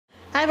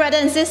Hi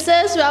brothers and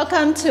sisters,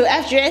 welcome to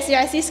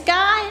FGACYC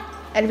Sky,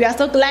 and we are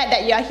so glad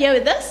that you are here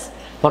with us.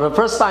 For the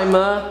first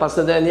timer,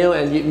 Pastor Daniel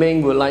and Yip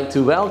Ming would like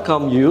to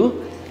welcome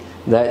you,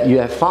 that you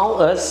have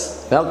found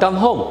us. Welcome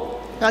home.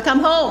 Welcome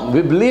home.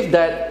 We believe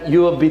that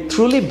you will be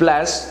truly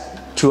blessed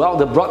throughout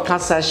the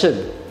broadcast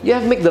session. You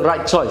have made the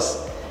right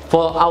choice.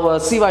 For our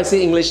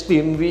CYC English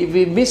team,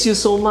 we miss you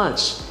so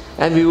much,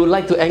 and we would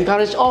like to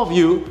encourage all of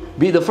you,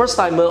 be it the first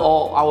timer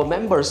or our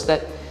members,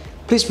 that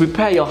please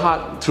prepare your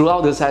heart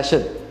throughout the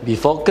session. Be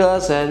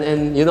focused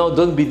and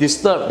don't be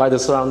disturbed by the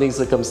surrounding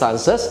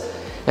circumstances.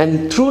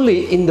 And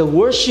truly in the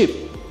worship,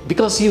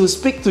 because He will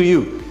speak to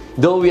you,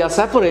 though we are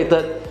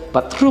separated,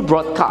 but through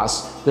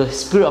broadcast, the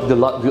Spirit of the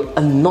Lord will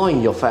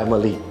anoint your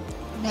family.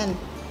 Amen.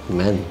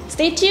 Amen.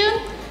 Stay tuned,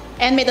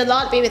 and may the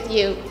Lord be with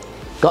you.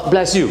 God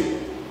bless you.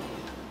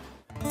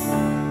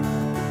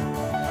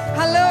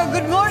 Hello,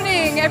 good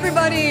morning,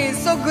 everybody.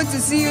 So good to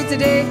see you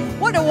today.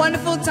 What a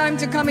wonderful time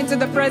to come into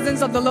the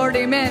presence of the Lord.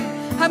 Amen.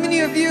 How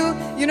many of you,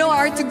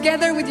 are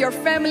together with your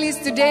families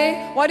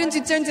today? Why don't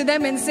you turn to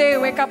them and say,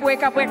 wake up,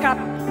 wake up, wake up,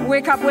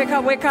 wake up, wake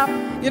up, wake up,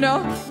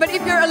 But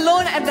if you're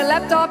alone at the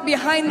laptop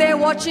behind there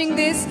watching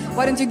this,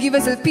 why don't you give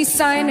us a peace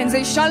sign and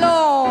say,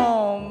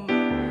 Shalom.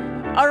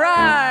 All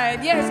right,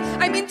 yes.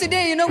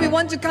 Today, we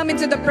want to come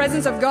into the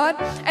presence of God.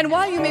 And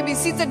while you may be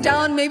seated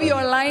down, maybe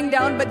you're lying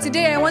down, but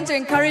today I want to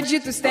encourage you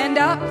to stand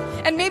up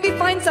and maybe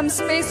find some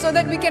space so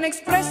that we can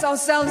express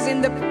ourselves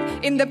in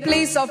the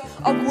place of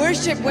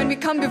worship when we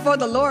come before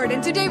the Lord.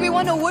 And today we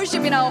want to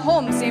worship in our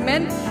homes,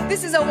 amen?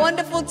 This is a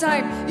wonderful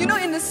time.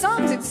 In the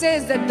Psalms it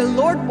says that the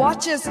Lord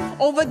watches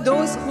over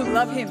those who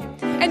love Him.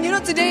 And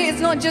today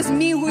it's not just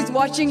me who is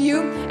watching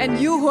you and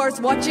you who are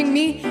watching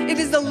me. It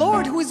is the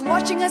Lord who is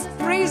watching us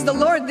praise the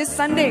Lord this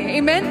Sunday.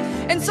 Amen.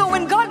 And so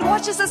when God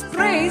watches us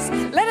praise,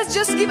 let us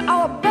just give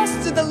our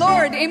best to the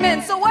Lord.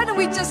 Amen. So why don't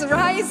we just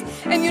rise?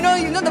 And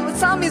the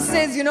psalmist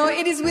says,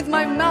 it is with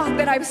my mouth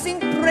that I sing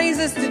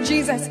praises to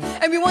Jesus.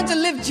 And we want to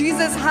lift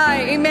Jesus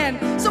high. Amen.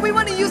 So we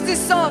want to use this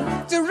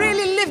song to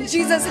really lift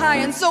Jesus high.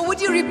 And so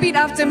would you repeat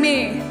after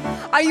me?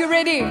 Are you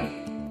ready?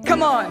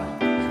 Come on.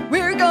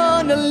 We're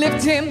gonna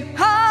lift Him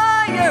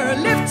higher,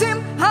 lift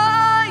Him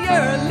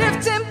higher,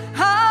 lift Him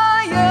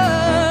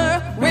higher.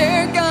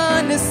 We're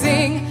gonna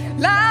sing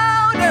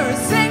louder,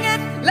 sing it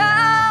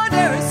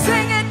louder,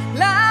 sing it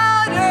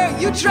louder.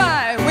 You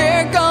try.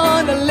 We're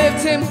gonna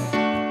lift Him,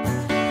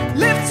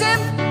 lift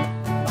Him,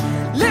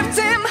 lift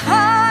Him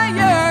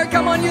higher.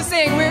 Come on, you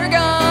sing. We're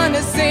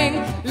gonna sing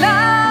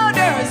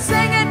louder,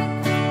 sing it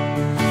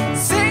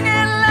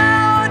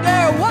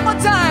louder. One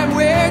more time.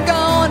 We're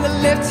gonna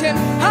lift Him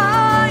higher.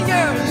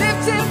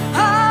 Lift Him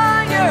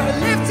higher,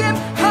 lift Him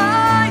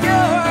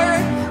higher.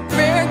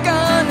 We're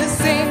gonna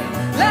sing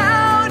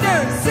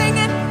louder, sing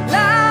it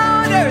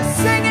louder,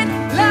 sing it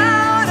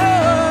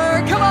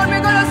louder. Come on,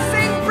 we're gonna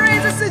sing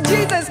praises to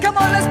Jesus. Come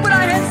on, let's put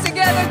our hands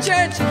together,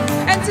 church.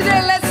 And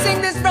today, let's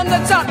sing this from the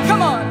top.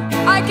 Come on,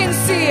 I can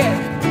see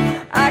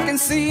it. I can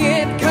see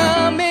it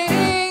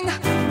coming,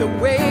 the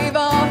wave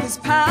of His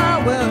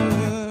power.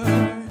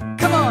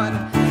 Come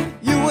on,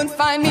 you won't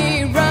find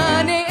me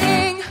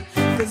running,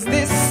 'cause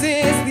this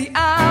is the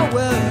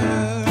hour.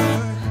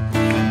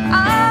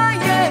 I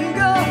am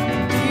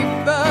going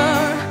deeper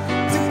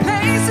to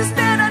places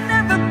that I've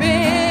never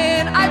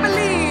been. I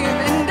believe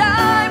and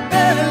I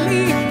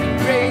believe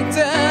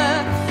greater,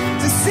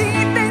 to see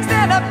things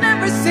that I've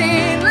never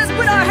seen. Let's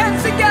put our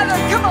hands together.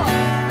 Come on.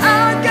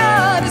 Our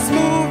God is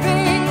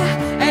moving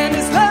and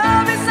His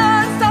love is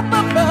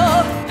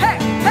unstoppable. Hey,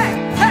 hey,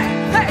 hey,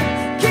 hey.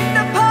 Keep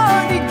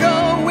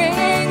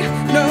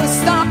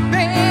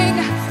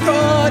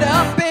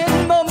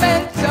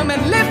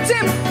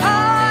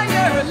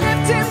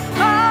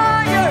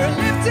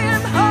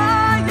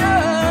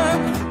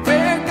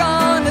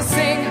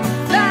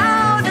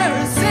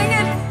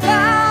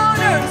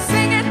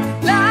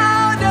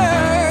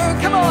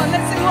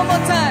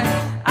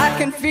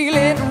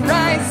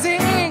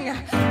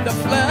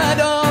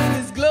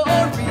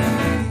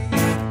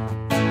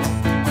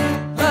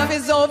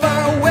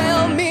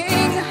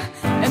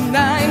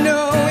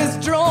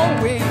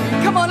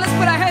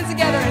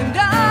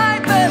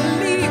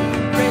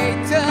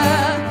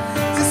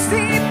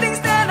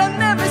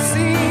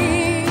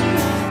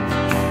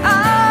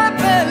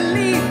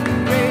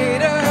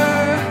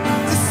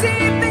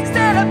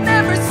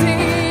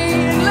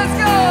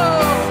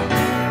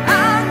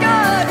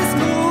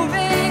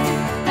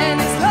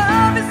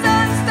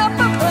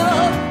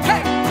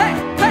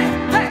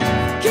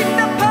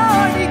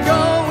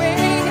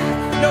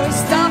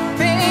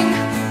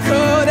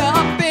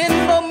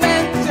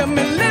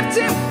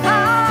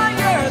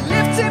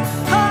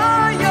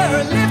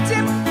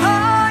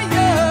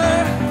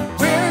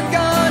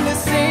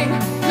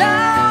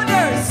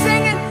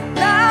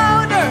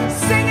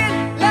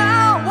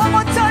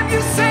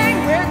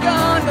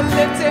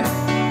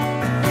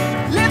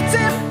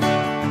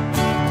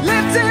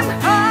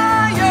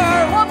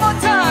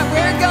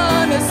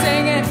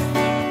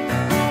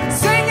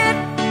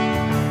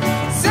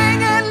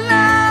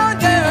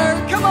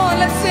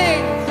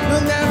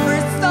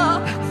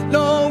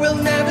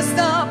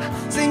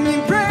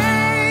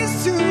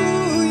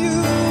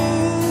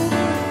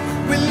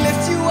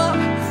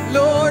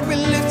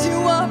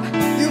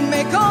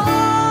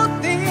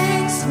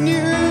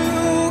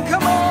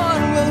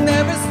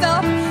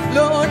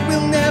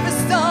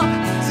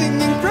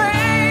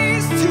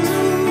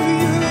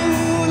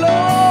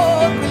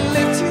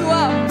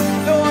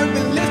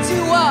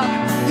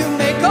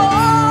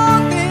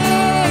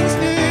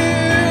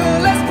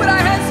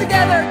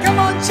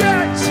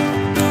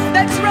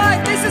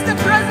just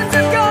the presence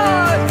of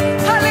God.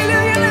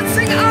 Hallelujah. Let's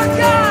sing our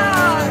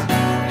God.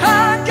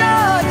 Our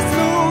God is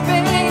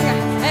moving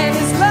and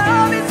His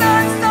love is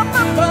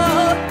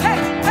unstoppable. Hey,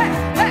 hey,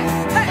 hey,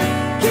 hey.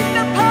 Keep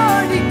the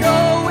party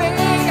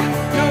going.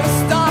 No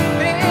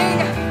stopping.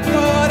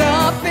 Caught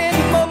up in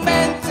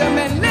momentum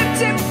and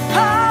lift Him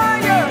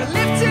higher.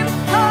 Lift Him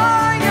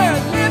higher.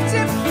 Lift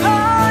Him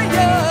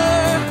higher.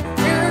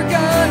 We're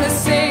gonna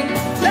sing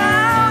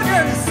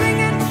louder. Sing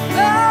it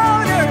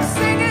louder.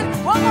 Sing it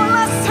one more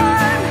last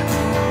time.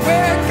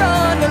 We're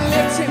gonna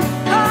lift Him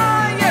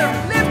higher.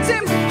 Lift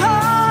Him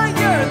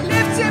higher.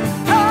 Lift Him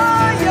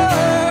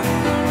higher.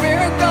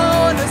 We're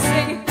gonna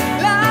sing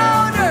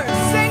louder.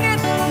 Sing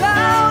it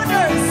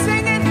louder.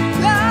 Sing it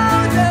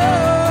louder.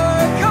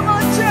 Come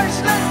on, church.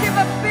 Let's give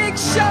a big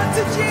shout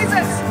to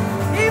Jesus.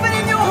 Even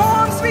in your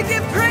homes, we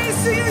give praise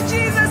to you,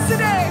 Jesus,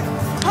 today.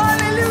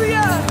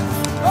 Hallelujah.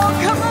 Oh,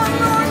 come on,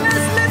 Lord.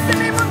 Let's lift the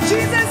name of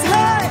Jesus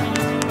high.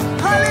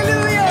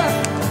 Hallelujah.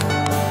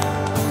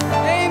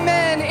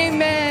 Amen.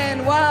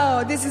 Amen.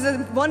 Wow. This is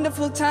a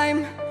wonderful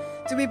time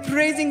to be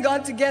praising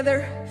God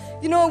together.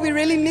 You know, we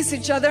really miss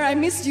each other. I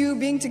miss you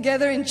being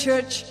together in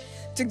church,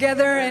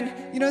 together and,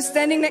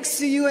 standing next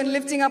to you and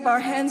lifting up our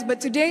hands.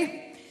 But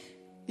today,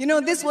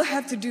 this will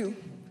have to do.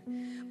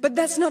 But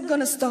that's not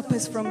going to stop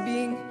us from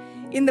being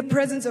in the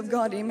presence of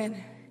God.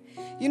 Amen.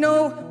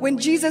 When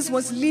Jesus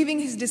was leaving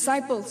His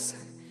disciples,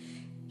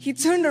 He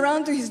turned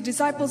around to His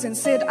disciples and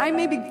said, I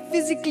may be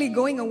physically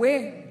going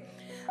away.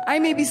 I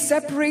may be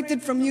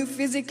separated from you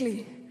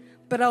physically,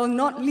 but I will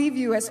not leave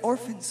you as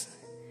orphans.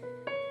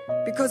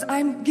 Because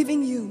I'm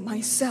giving you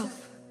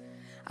myself.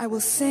 I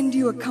will send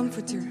you a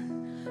comforter.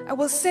 I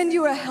will send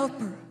you a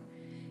helper.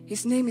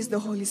 His name is the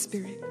Holy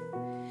Spirit.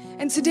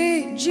 And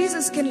today,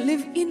 Jesus can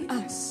live in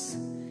us.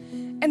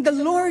 And the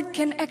Lord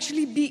can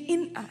actually be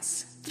in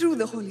us through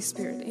the Holy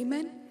Spirit.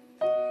 Amen.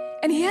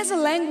 And He has a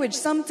language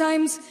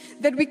sometimes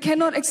that we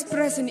cannot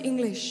express in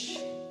English.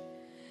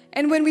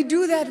 And when we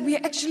do that, we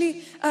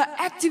actually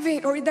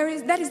activate, or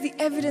that is the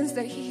evidence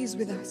that He is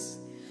with us.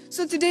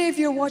 So today, if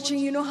you're watching,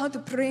 you know how to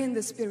pray in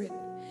the Spirit.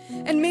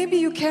 And maybe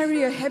you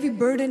carry a heavy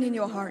burden in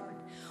your heart.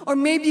 Or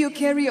maybe you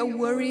carry a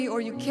worry,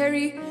 or you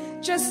carry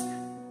just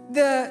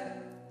the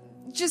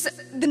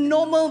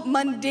normal,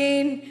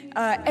 mundane,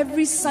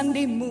 every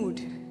Sunday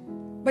mood.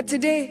 But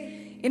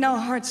today, in our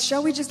hearts,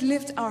 shall we just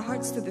lift our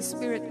hearts to the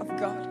Spirit of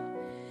God?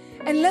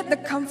 And let the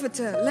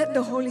Comforter, let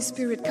the Holy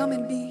Spirit come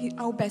and be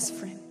our best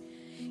friend.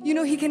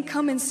 He can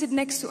come and sit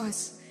next to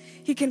us.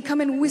 He can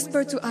come and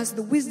whisper to us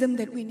the wisdom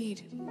that we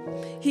need.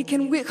 He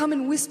can come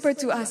and whisper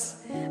to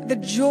us the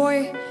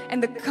joy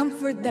and the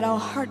comfort that our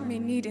heart may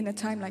need in a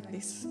time like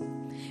this.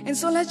 And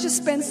so let's just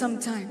spend some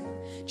time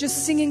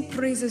just singing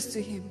praises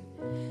to Him.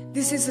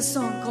 This is a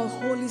song called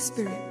Holy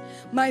Spirit,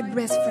 my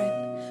best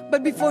friend.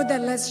 But before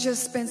that, let's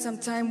just spend some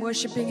time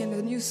worshiping in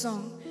the new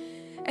song.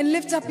 And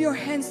lift up your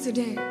hands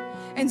today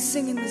and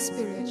sing in the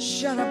Spirit.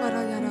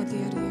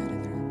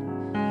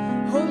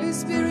 Holy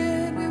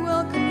Spirit, we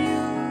welcome you.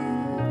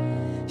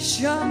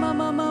 Shama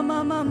mama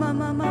mama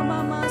mama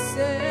mama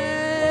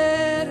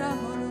sera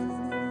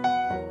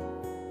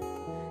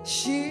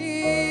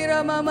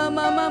Shira mama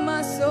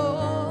mama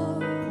so.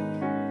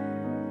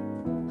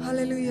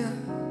 Hallelujah.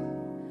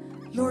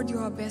 Lord, you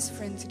are our best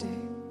friend today.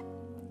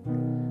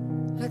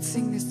 Let's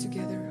sing this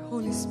together.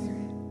 Holy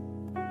Spirit.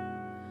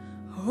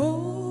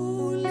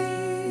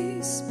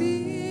 Holy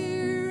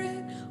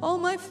Spirit, all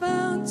my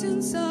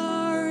fountains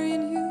are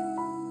in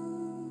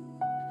you.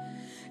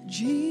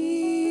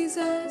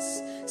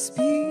 Jesus,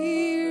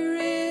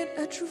 Spirit,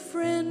 a true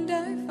friend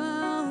I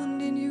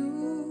found in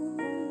you.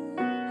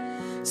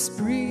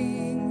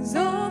 Springs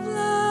of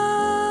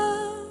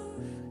love,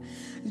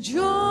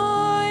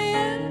 joy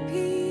and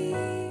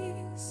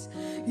peace,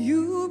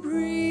 you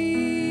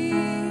breathe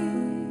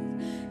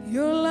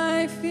your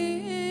life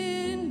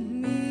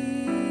in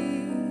me.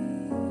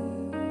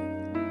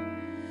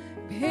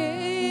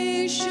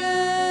 Patiently,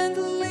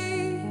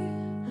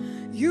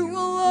 you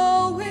will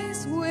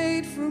always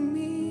wait for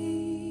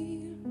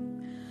me.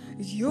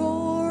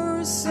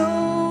 You're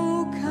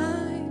so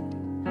kind,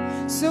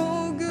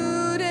 so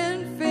good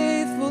and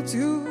faithful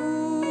too.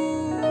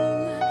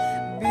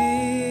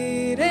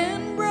 Bit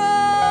and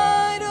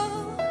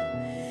bridle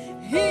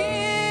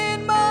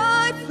in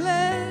my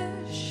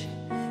flesh,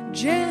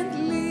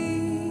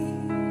 gently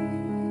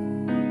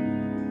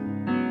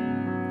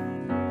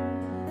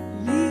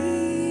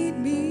lead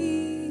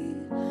me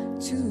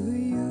to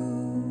you.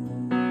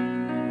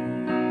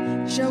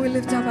 Shall we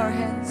lift up our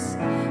hands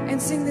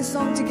and sing this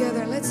song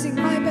together? Let's sing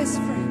My Best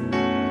Friend.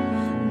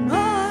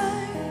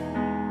 My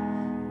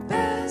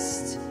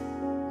best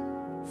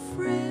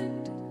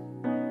friend.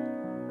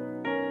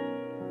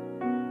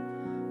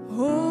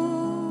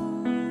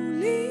 Holy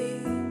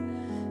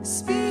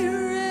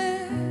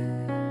Spirit.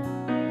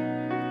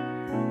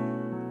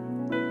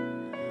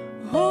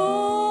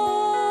 Holy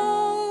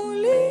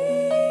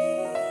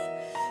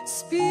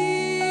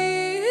Spirit.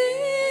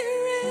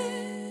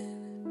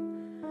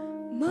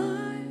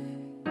 My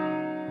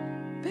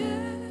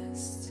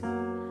best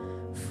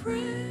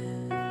friend.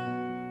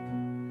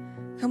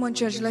 Come on,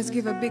 church, let's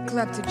give a big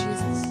clap to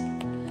Jesus.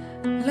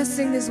 Let's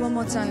sing this one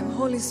more time.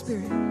 Holy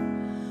Spirit.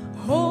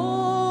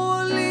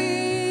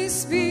 Holy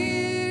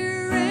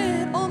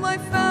Spirit, all my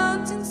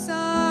fountains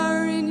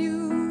are in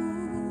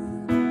you.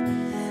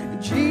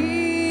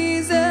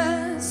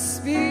 Jesus,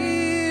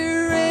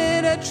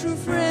 Spirit, a true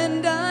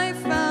friend I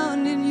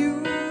found in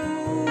you.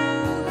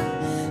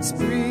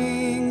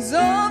 Springs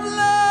of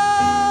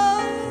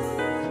love,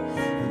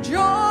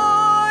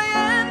 joy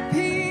and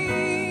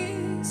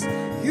peace,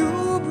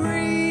 you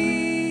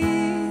breathe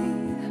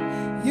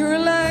your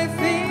life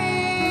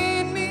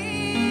in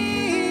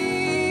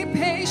me.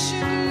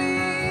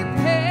 Patiently,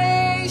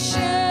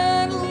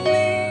 patiently,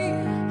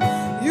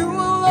 you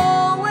will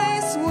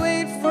always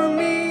wait for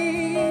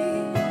me.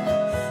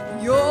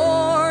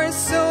 You're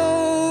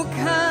so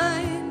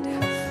kind,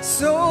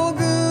 so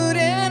good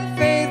and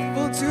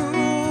faithful too.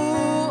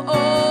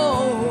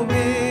 Oh,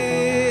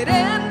 bit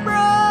and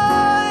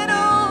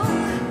bridle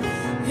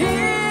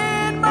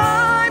in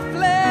my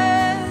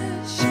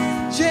flesh,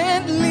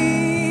 gently,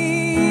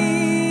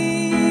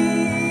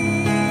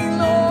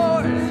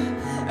 Lord,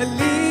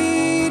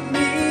 lead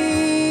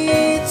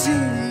me to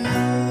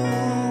you.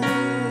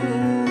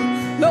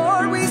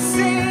 Lord, we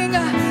sing.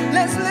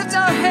 Let's lift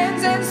our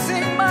hands and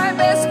sing, my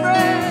best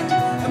friend,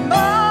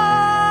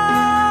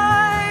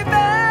 my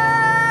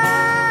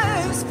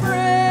best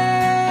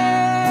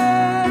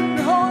friend.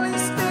 Holy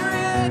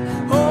Spirit,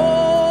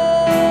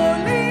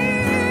 Holy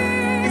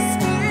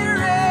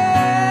Spirit,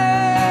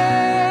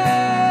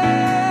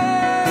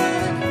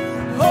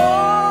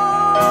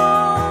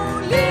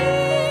 Holy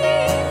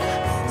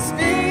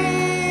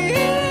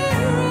Spirit,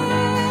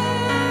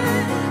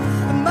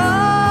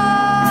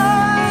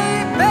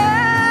 my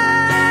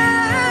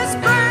best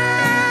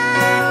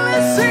friend.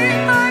 Let's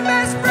sing, my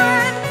best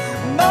friend,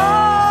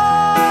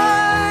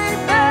 my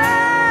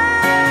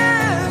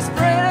best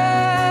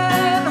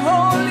friend.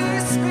 Holy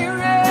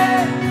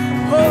Spirit,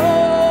 Holy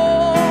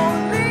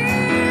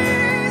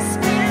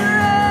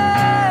Spirit,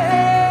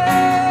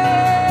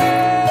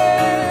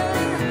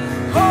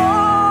 Holy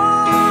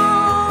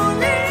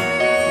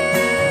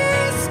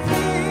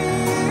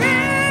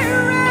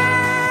Spirit,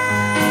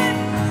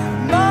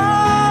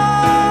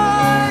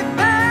 my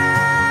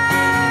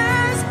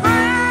best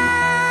friend.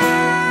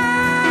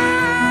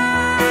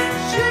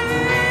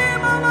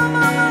 Shima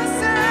mama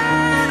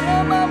sera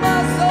mama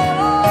so.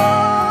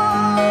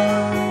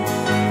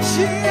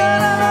 Shia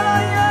la la la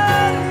ya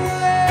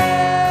ya.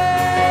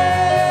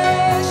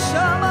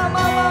 Shama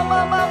mama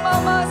mama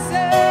mama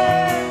se.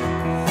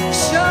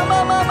 Shama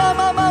mama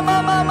mama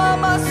mama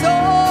mama so.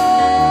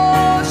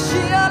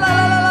 Shia la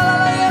la la la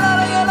la ya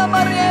la ya la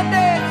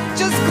mariende.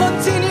 Just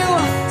continue.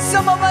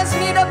 Some of us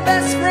need a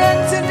best friend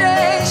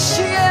today.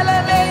 Shia la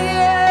la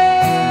ya.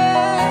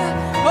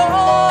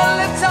 Oh,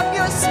 lift up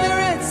your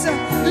spirits,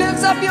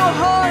 lift up your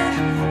heart.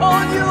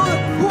 All you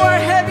who are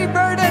heavy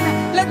burdened,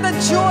 let the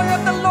joy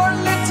of the Lord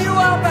lift you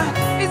up.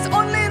 It's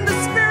only in the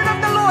Spirit of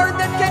the Lord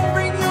that can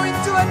bring you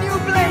into a new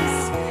place,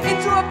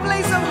 into a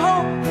place of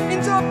hope,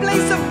 into a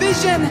place of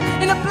vision,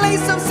 in a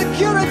place of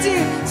security.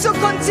 So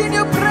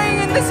continue praying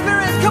in the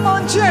Spirit. Come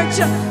on, church.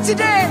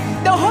 Today,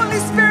 the Holy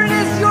Spirit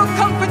is your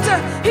comforter.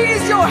 He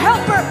is your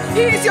helper.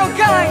 He is your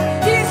guide.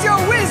 He is your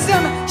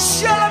wisdom.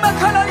 Shama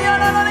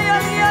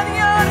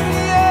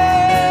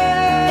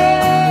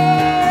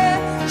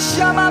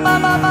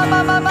mama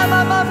mama mama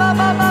mama mama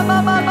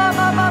mama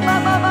mama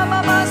mama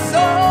mama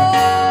so.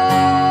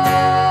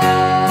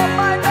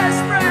 My best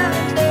friend,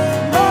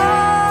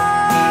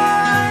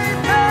 my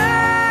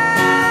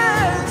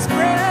best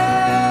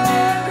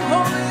friend,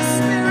 Holy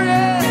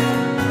Spirit,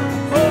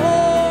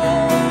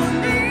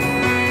 Holy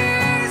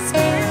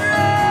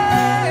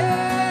Spirit,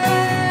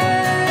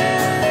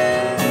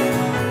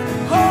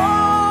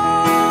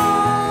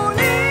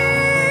 Holy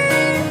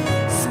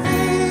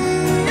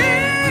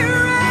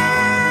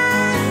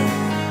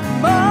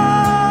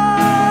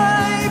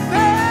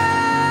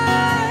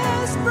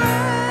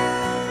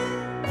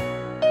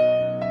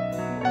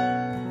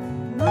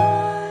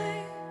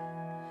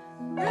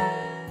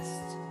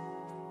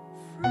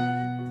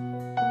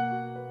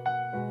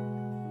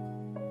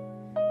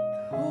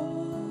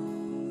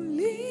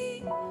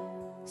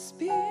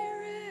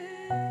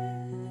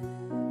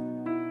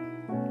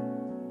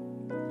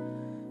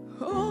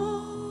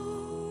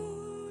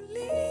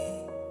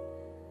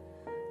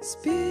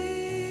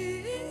Spirit,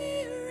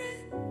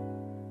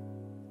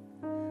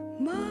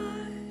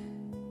 my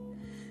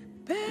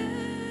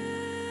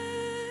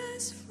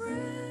best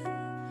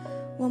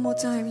One more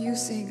time, you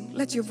sing.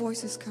 Let your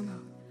voices come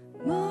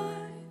out. My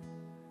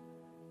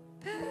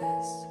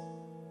best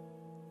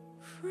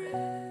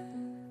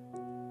friend.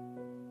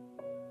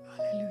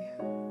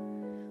 Hallelujah.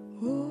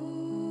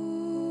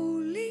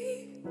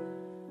 Holy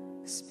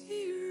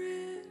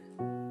Spirit.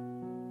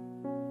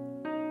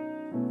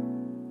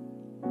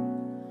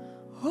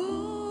 Holy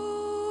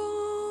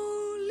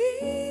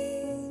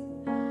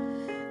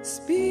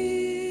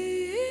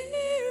Spirit.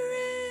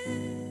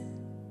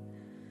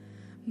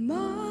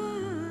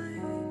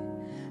 My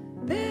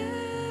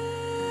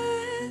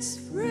best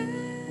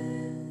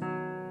friend.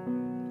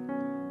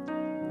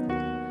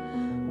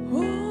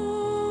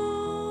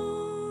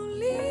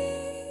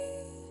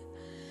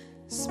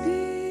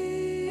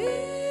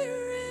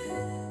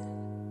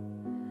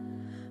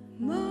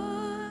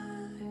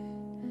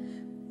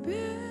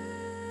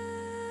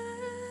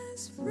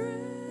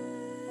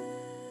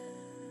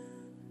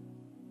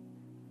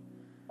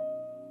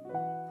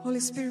 Holy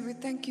Spirit, we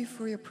thank you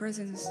for your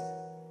presence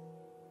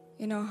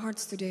in our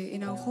hearts today,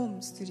 in our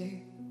homes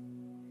today.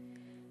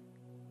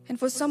 And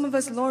for some of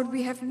us, Lord,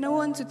 we have no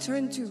one to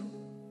turn to.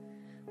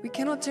 We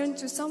cannot turn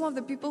to some of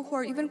the people who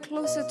are even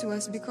closer to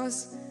us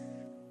because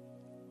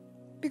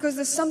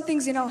there's some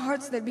things in our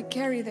hearts that we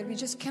carry that we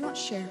just cannot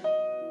share.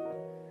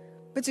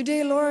 But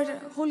today, Lord,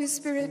 Holy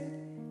Spirit,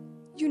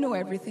 you know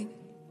everything.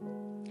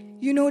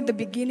 You know the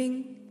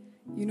beginning,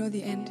 you know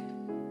the end.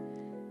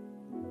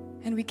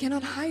 And we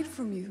cannot hide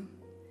from you.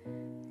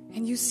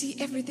 And you see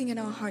everything in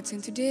our hearts.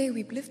 And today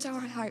we lift our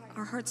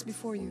hearts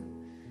before you.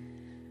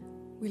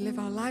 We live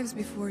our lives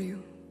before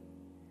you.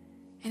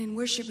 And in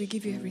worship we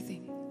give you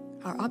everything.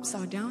 Our ups,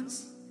 our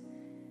downs,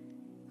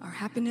 our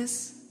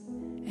happiness,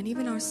 and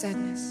even our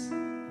sadness.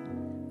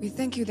 We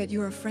thank you that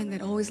you're a friend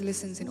that always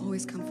listens and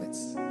always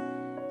comforts.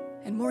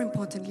 And more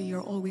importantly,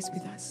 you're always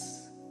with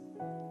us.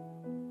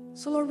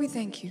 So Lord, we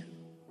thank you.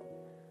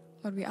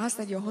 Lord, we ask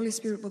that your Holy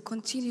Spirit will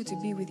continue to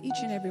be with each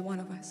and every one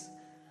of us.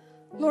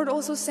 Lord,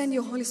 also send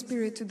your Holy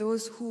Spirit to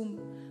those who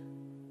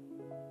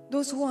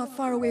are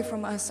far away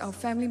from us, our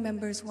family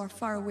members who are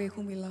far away,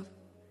 whom we love.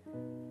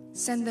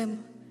 Send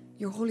them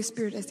your Holy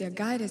Spirit as their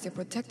guide, as their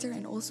protector,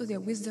 and also their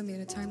wisdom in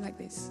a time like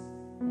this.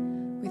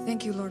 We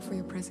thank you, Lord, for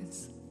your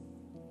presence.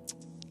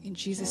 In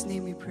Jesus'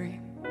 name we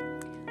pray.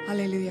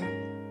 Hallelujah.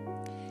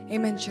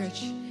 Amen,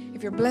 church.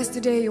 If you're blessed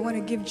today, you want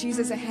to give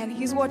Jesus a hand,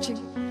 he's watching.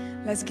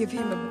 Let's give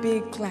him a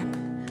big clap.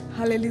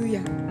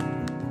 Hallelujah.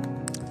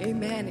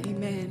 Amen,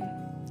 amen,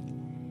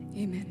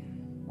 amen.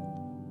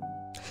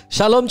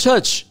 Shalom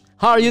Church,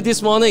 how are you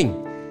this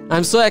morning?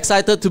 I'm so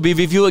excited to be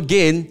with you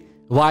again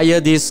via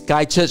this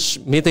Sky Church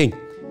meeting.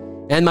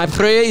 And my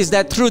prayer is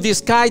that through this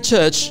Sky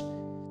Church,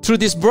 through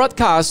this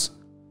broadcast,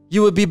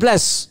 you will be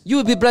blessed. You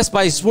will be blessed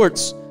by His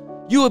words.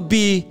 You will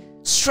be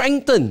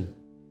strengthened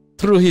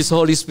through His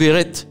Holy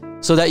Spirit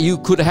so that you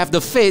could have the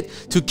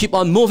faith to keep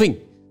on moving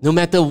no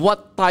matter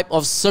what type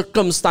of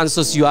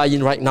circumstances you are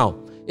in right now.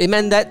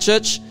 Amen, that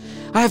church?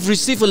 I have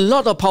received a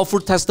lot of powerful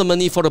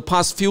testimony for the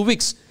past few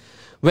weeks.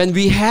 When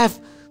we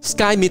have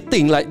Sky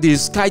meeting like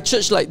this, Sky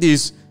Church like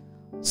this,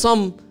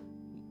 some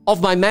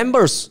of my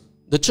members,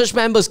 the church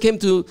members came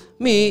to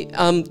me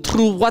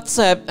through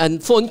WhatsApp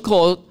and phone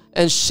call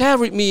and share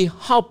with me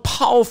how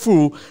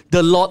powerful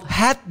the Lord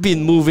had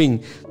been moving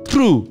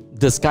through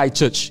the Sky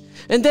Church.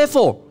 And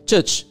therefore,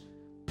 church,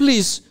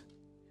 please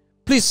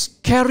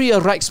carry a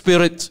right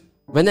spirit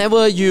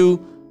whenever you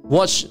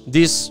watch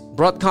this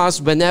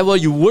broadcast, whenever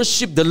you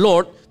worship the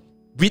Lord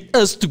with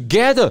us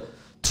together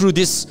through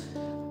this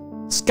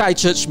Sky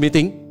Church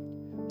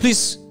meeting.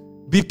 Please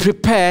be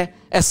prepared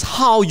as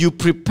how you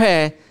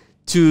prepare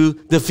to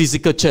the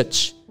physical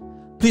church.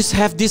 Please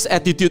have this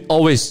attitude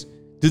always.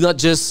 Do not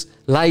just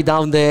lie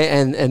down there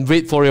and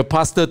wait for your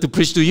pastor to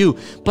preach to you,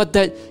 but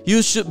that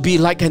you should be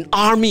like an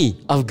army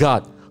of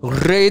God,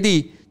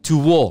 ready to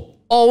war.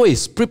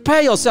 Always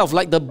prepare yourself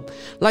like the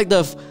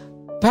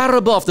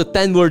parable of the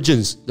 10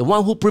 virgins, the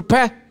one who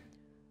prepare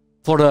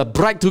for the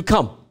bride to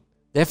come.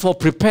 Therefore,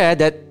 prepare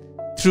that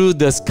through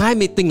the Sky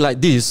meeting like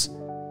this,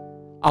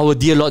 our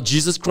dear Lord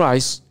Jesus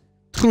Christ,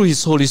 through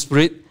His Holy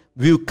Spirit,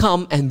 will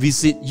come and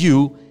visit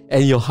you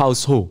and your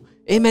household.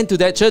 Amen to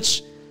that,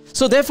 church.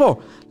 So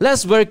therefore,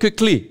 let's very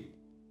quickly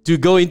to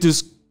go into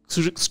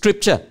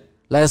scripture.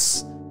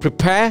 Let's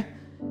prepare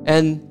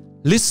and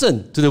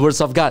listen to the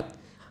words of God.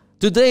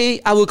 Today,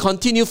 I will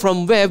continue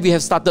from where we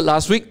have started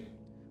last week,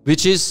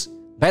 which is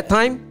bad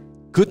time,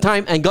 good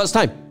time, and God's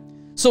time.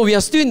 So we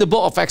are still in the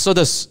book of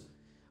Exodus.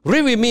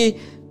 Read with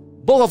me,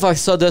 book of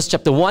Exodus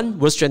chapter 1,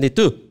 verse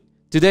 22.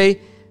 Today,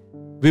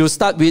 we will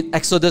start with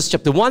Exodus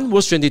chapter 1,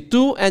 verse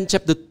 22, and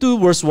chapter 2,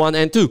 verse 1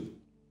 and 2.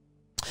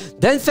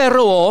 Then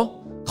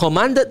Pharaoh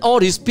commanded all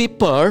his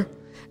people,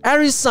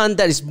 every son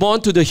that is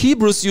born to the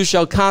Hebrews you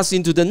shall cast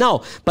into the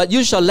Nile, but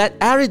you shall let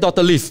every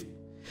daughter live.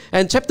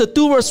 And chapter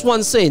 2 verse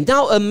 1 saying,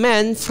 now a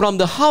man from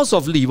the house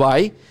of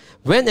Levi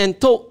went and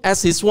took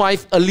as his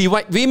wife a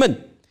Levite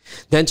woman.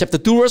 Then chapter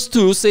 2 verse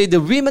 2 say, the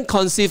woman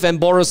conceived and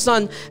bore a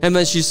son, and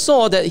when she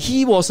saw that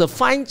he was a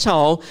fine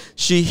child,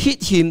 she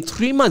hid him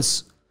 3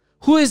 months.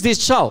 Who is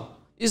this child?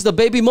 It's the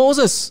baby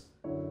Moses.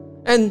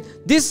 And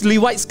this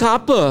Levite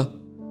couple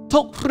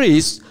took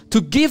priests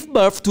to give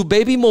birth to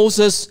baby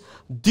Moses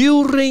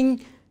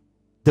during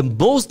the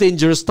most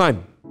dangerous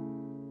time.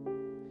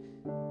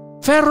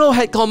 Pharaoh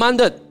had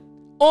commanded,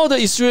 all the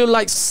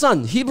Israelite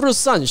sons, Hebrew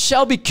sons,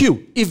 shall be killed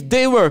if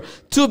they were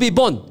to be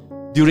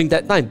born during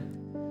that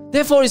time.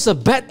 Therefore, it's a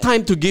bad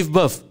time to give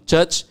birth,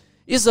 church.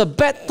 It's a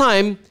bad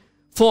time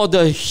for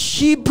the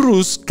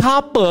Hebrews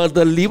couple,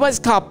 the Levites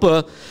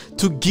couple,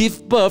 to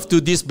give birth to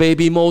this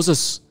baby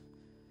Moses.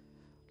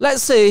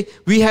 Let's say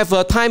we have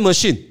a time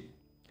machine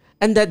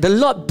and that the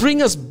Lord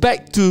bring us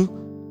back to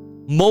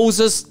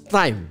Moses'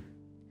 time.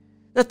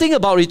 Now think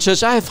about it,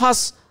 church. I have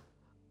asked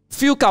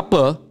few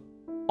couple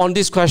on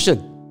this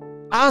question.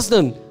 Ask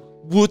them,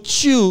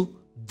 would you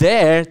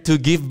dare to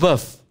give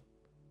birth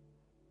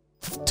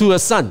to a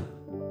son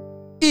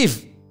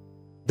if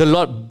the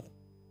Lord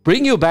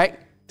bring you back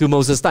to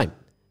Moses' time.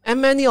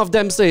 And many of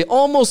them say,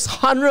 almost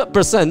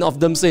 100% of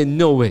them say,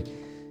 no way.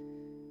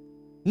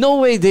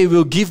 No way they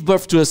will give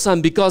birth to a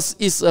son because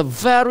it's a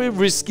very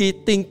risky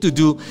thing to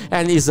do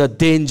and it's a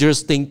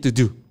dangerous thing to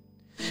do.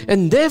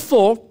 And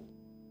therefore,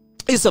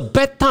 it's a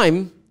bad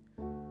time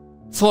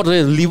for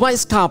the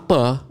Levite's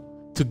couple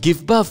to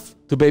give birth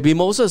to baby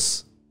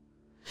Moses.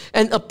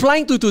 And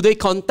applying to today's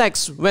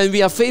context, when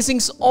we are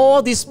facing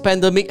all this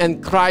pandemic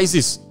and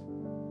crisis,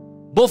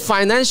 both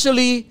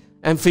financially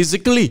and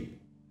physically,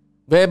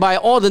 whereby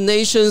all the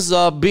nations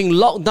are being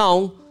locked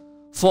down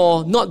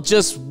for not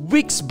just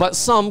weeks, but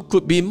some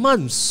could be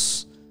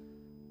months.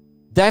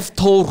 Death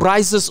toll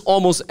rises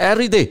almost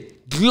every day,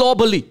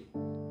 globally.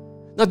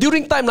 Now,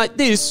 during time like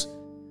this,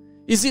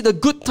 is it a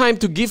good time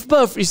to give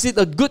birth? Is it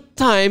a good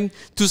time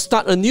to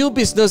start a new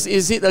business?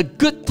 Is it a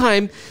good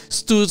time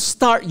to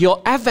start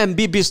your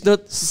F&B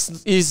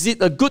business? Is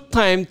it a good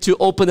time to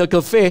open a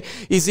cafe?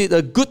 Is it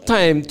a good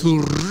time to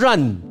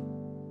run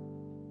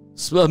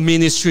a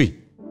ministry?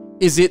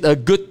 Is it a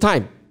good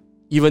time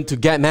even to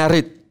get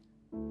married?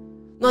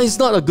 No, it's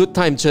not a good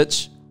time,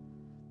 church.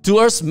 To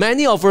us,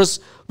 many of us,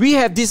 we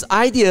have this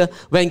idea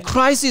when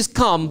crisis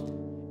comes,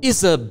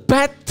 it's a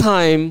bad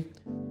time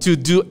to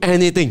do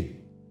anything.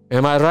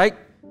 Am I right?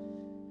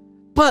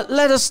 But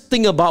let us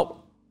think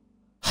about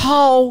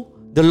how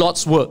the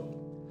Lord's work.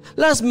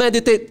 Let's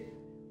meditate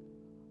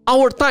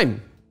our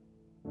time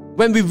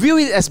when we view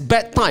it as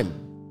bad time.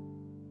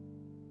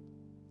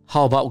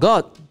 How about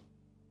God?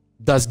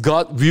 Does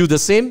God view the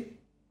same?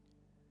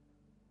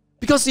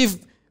 Because if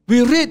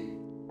we read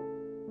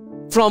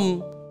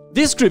from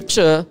this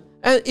scripture,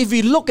 and if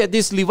we look at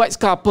this Levite's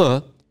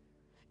couple,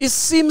 it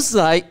seems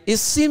like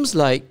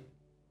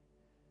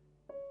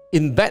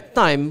in bad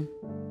time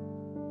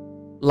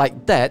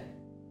like that,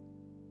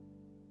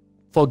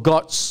 for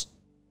God's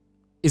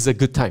is a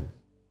good time.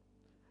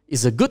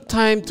 It's a good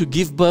time to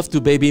give birth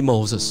to baby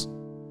Moses.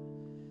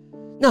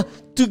 Now,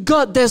 to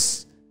God,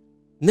 there's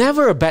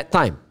never a bad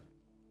time.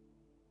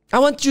 I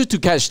want you to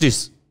catch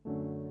this.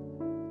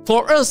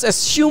 For us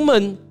as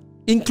human,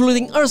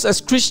 including us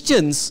as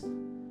Christians,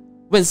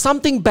 when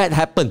something bad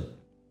happens,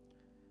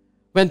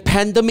 when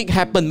pandemic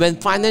happen, when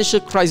financial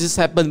crisis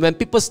happen, when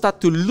people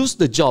start to lose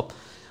the job,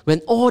 when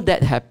all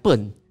that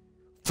happen,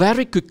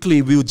 very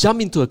quickly we'll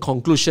jump into a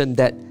conclusion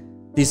that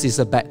this is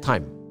a bad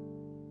time.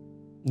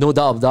 No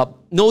doubt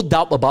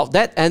about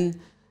that, and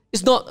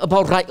it's not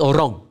about right or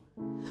wrong.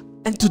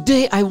 And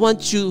today I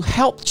want to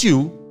help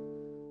you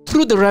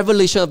through the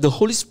revelation of the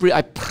Holy Spirit.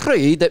 I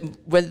pray that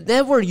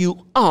whenever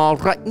you are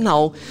right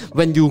now,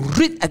 when you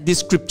read at this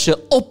scripture,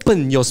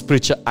 open your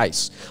spiritual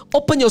eyes.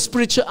 Open your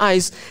spiritual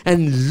eyes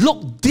and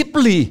look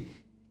deeply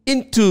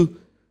into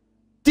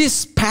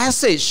this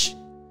passage,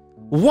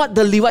 what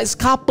the Levite's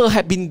couple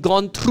had been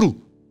gone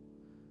through.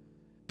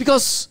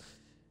 Because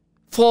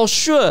for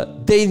sure,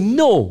 they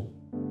know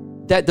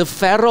that the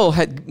Pharaoh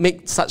had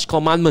made such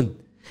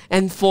commandment.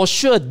 And for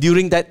sure,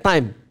 during that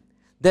time,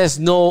 there's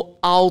no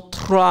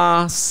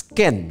ultra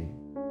scan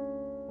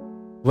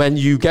when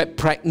you get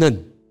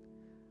pregnant.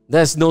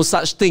 There's no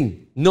such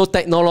thing. No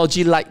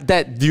technology like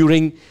that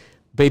during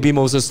baby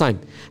Moses' time.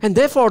 And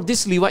therefore,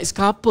 this Levite's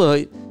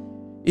couple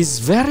is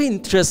very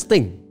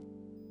interesting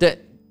that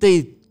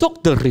they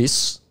took the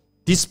risk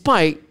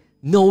despite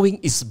knowing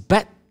it's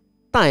bad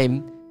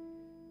time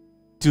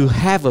to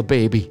have a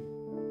baby.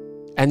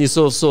 And it's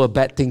also a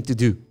bad thing to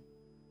do.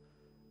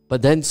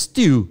 But then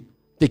still,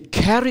 they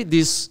carried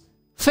this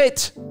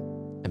faith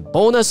and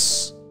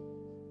boldness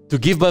to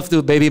give birth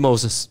to baby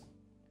Moses.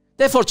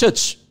 Therefore,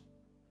 church,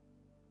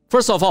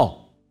 first of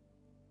all,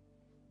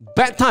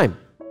 bad time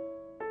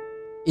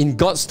in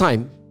God's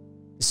time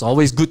is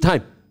always good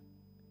time.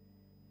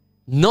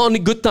 Not only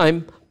good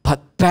time, but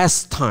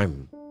best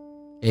time.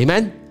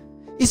 Amen?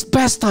 It's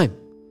best time.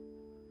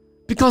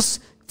 Because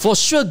for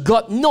sure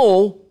God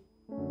knows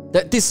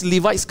that this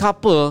Levite's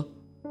couple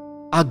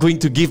are going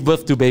to give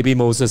birth to baby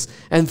Moses.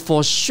 And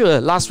for sure,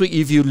 last week,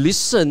 if you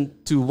listen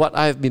to what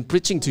I have been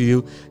preaching to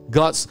you,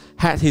 God's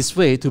had His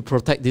way to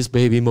protect this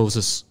baby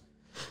Moses.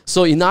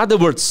 So in other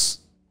words,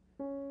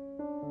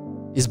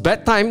 it's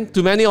bad time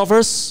to many of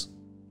us,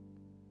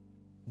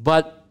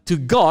 but to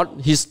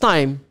God, His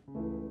time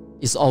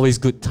is always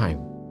good time.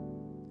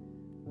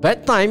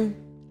 Bad time,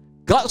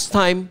 God's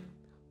time,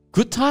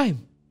 good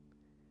time.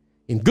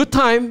 In good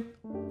time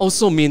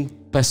also mean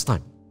best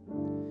time.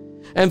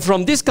 And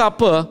from this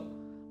couple,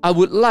 I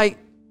would like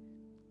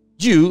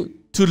you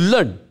to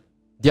learn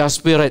their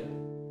spirit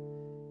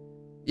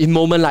in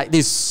moments like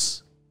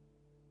this,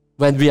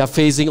 when we are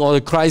facing all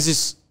the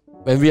crisis,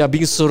 when we are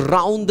being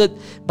surrounded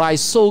by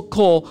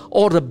so-called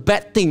all the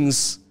bad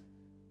things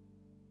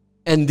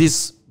and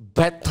this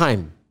bad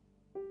time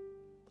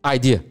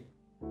idea.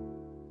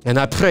 And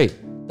I pray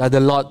that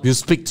the Lord will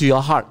speak to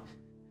your heart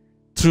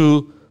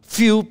through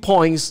few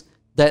points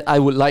that I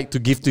would like to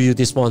give to you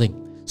this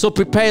morning. So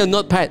prepare your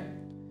notepad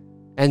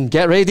and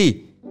get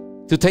ready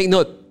to take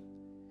note.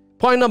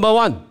 Point number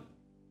 1.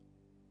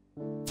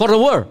 For the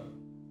world,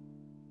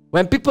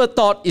 when people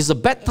thought it's a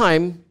bad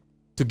time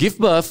to give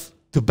birth,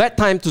 to bad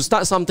time to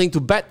start something, to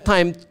bad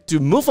time to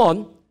move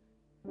on,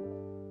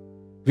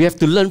 we have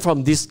to learn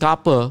from this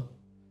couple.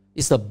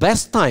 It's the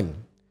best time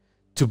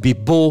to be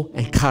bold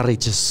and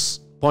courageous.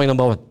 Point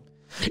number one.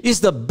 It's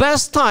the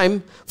best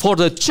time for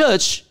the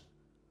church,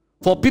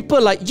 for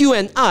people like you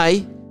and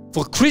I,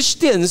 for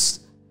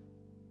Christians,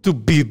 to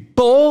be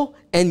bold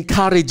and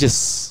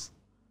courageous.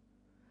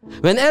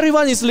 When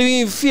everyone is living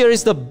in fear,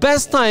 it's the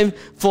best time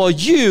for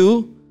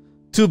you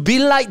to be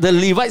like the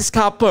Levite's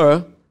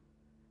couple,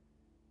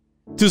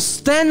 to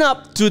stand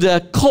up to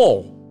the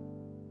call.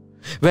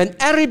 When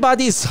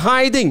everybody is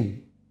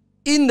hiding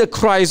in the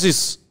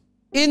crisis,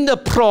 in the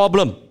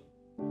problem,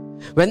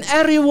 when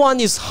everyone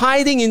is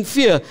hiding in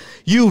fear,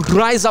 you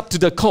rise up to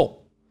the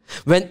call.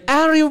 When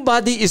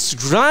everybody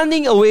is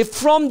running away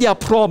from their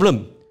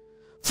problem,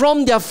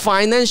 from their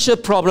financial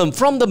problem,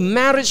 from the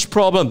marriage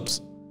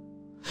problems,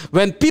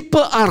 when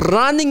people are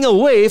running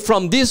away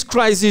from this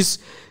crisis,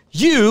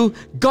 you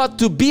got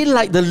to be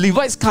like the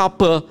Levite's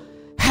couple,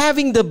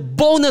 having the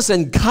boldness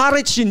and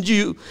courage in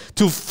you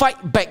to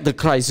fight back the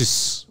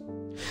crisis.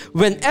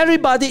 When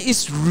everybody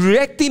is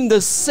reacting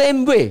the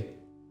same way,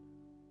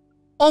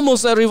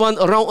 almost everyone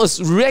around us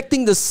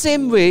reacting the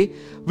same way,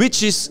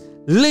 which is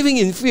living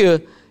in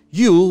fear,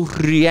 you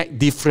react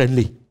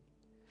differently.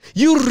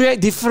 You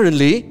react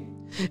differently,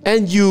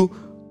 and you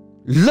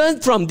learn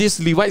from this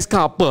Levite's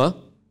couple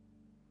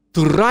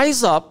to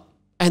rise up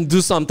and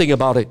do something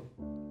about it.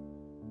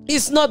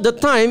 It's not the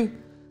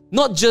time,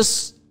 not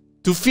just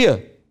to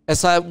fear,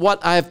 as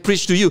what I have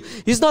preached to you.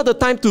 It's not the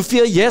time to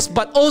fear, yes,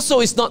 but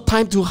also it's not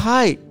time to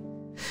hide.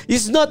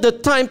 It's not the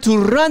time to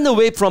run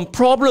away from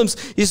problems.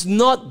 It's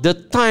not the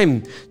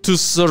time to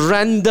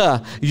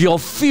surrender your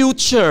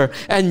future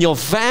and your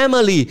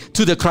family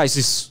to the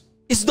crisis.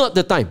 It's not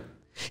the time.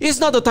 It's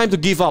not the time to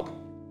give up.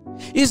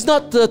 It's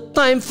not the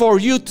time for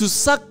you to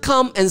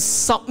succumb and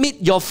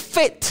submit your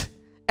fate,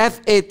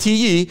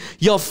 F-A-T-E,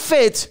 your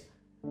fate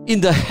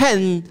in the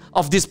hand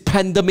of this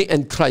pandemic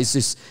and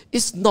crisis.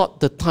 It's not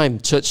the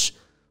time, church,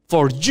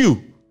 for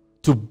you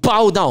to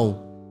bow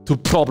down to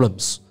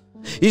problems.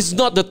 It's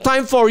not the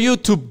time for you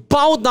to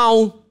bow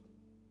down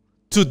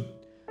to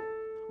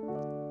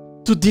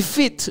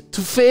defeat,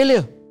 to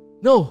failure.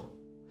 No.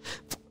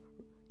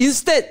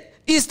 Instead,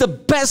 it's the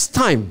best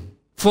time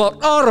for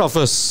all of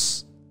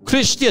us,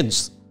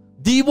 Christians,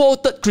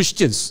 devoted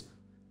Christians,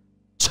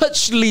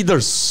 church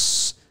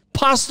leaders,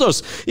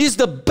 pastors. It's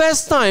the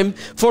best time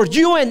for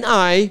you and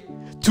I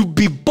to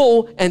be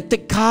bold and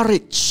take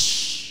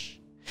courage.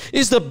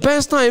 It's the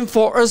best time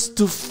for us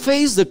to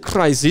face the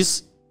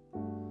crisis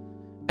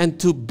and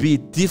to be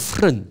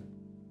different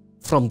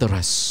from the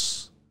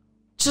rest.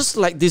 Just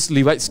like this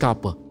Levite's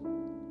couple.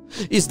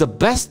 It's the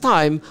best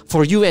time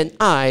for you and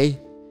I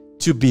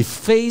to be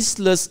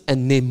faceless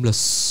and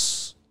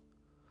nameless.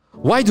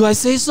 Why do I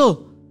say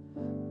so?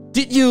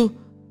 Did you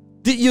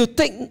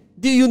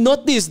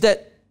notice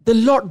that the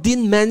Lord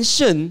didn't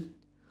mention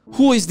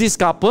who is this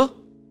couple?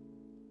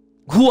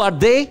 Who are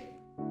they?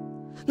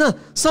 Now,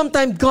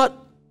 sometimes God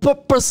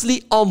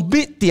purposely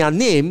omit their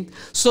name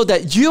so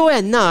that you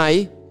and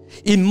I,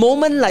 in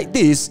moment like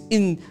this,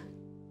 in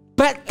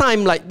bad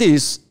time like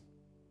this,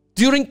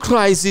 during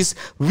crisis,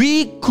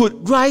 we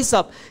could rise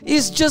up.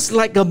 It's just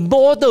like a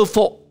model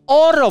for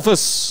all of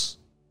us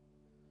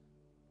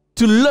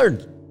to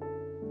learn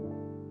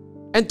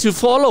and to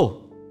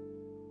follow.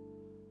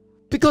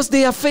 Because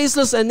they are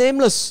faceless and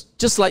nameless,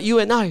 just like you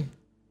and I.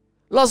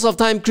 Lots of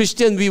time,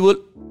 Christian, we would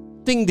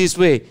think this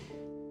way.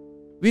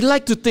 We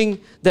like to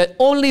think that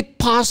only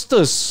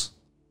pastors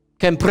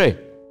can pray.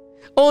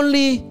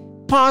 Only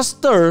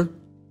pastor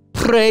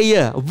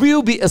prayer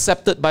will be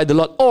accepted by the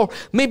Lord. Or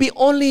maybe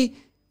only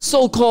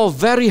so-called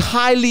very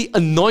highly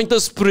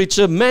anointed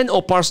spiritual man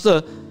or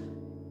pastor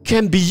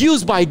can be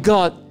used by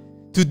God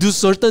to do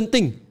certain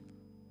things.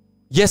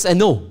 Yes and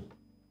no.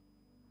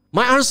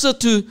 My answer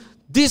to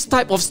this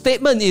type of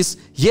statement is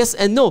yes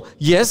and no.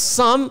 Yes,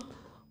 some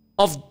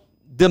of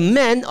the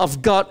men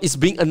of God is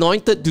being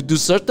anointed to do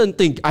certain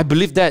things. I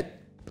believe that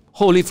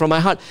wholly from my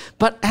heart.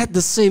 But at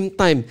the same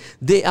time,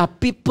 there are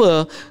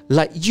people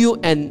like you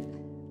and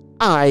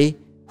I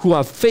who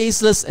are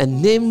faceless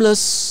and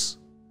nameless,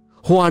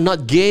 who are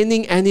not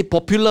gaining any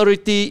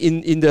popularity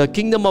in the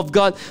kingdom of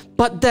God,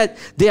 but that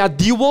they are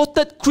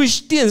devoted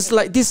Christians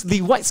like this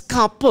Levite's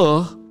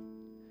couple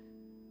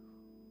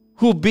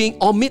who being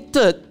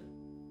omitted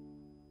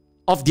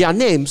of their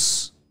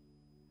names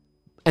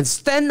and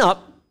stand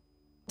up,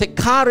 take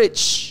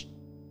courage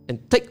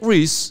and take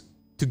risks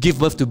to give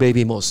birth to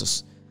baby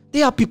Moses.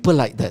 There are people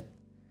like that.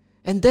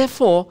 And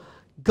therefore,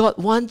 God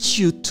wants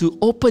you to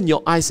open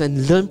your eyes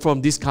and learn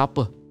from this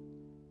couple.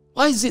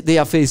 Why is it they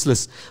are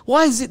faceless?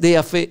 Why is it they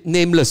are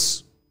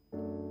nameless?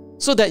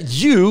 So that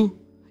you,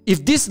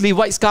 if this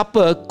Levite's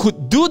couple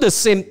could do the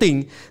same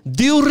thing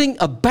during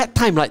a bad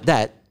time like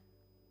that,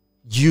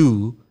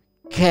 you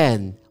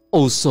can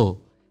also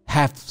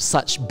have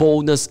such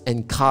boldness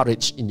and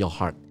courage in your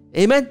heart.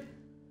 Amen?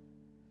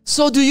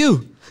 So do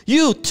you.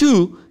 You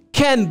too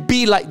can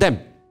be like them.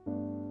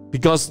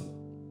 Because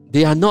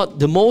they are not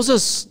the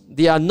Moses.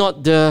 They are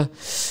not the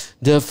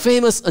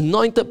famous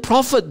anointed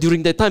prophet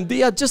during that time.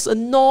 They are just a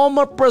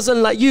normal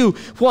person like you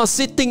who are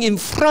sitting in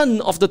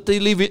front of the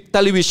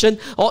television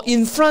or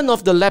in front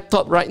of the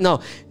laptop right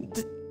now.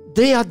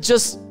 They are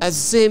just as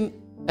same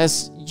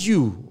as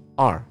you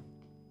are.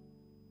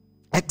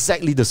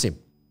 Exactly the same.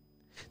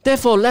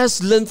 Therefore,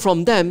 let's learn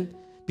from them,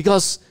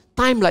 because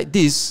time like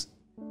this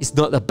is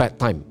not a bad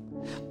time.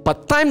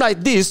 But time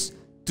like this,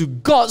 to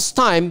God's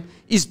time,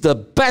 is the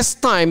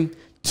best time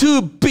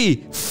to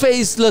be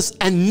faceless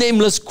and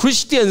nameless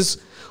Christians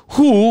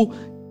who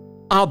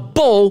are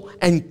bold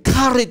and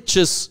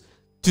courageous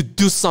to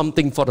do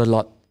something for the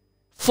Lord,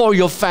 for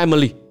your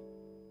family.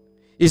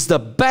 It's the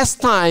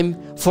best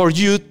time for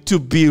you to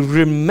be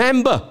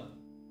remembered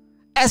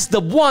as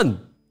the one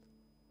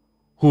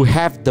who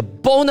have the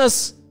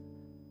boldness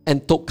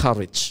and took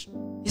courage.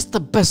 It's the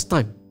best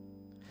time.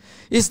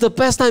 It's the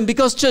best time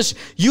because, church,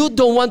 you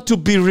don't want to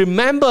be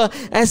remembered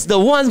as the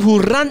one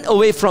who ran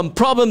away from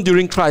problem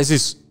during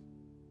crisis.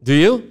 Do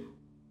you?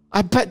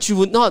 I bet you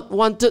would not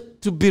want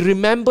it to be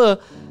remembered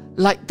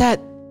like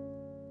that.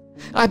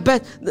 I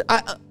bet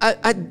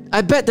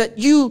that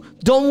you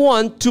don't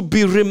want to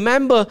be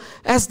remembered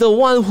as the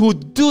one who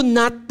do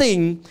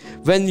nothing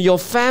when your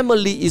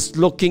family is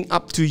looking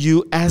up to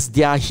you as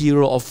their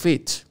hero of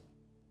faith.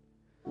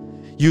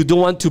 You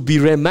don't want to be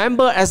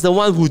remembered as the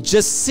one who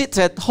just sits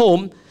at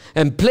home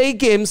and play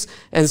games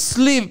and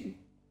sleep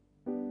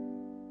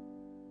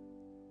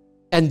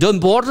and don't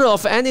bother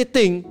of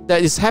anything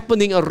that is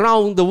happening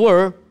around the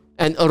world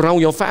and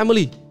around your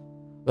family.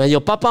 When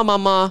your papa,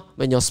 mama,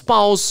 when your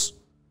spouse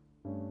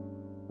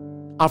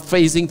are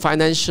facing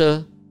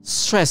financial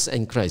stress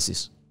and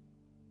crisis.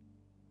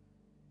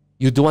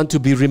 You don't want to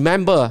be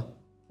remembered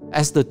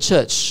as the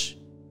church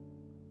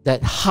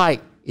that hide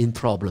in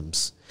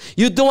problems.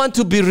 You don't want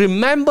to be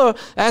remembered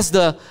as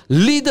the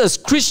leaders,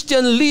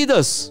 Christian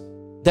leaders,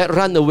 that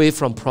run away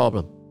from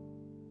problem.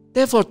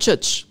 Therefore,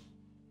 church,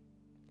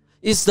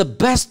 it's the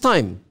best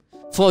time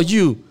for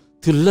you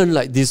to learn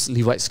like this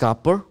Levite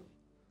scalper,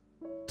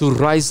 to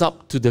rise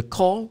up to the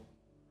call,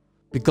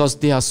 because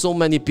there are so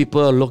many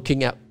people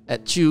looking at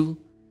you.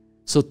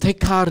 So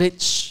take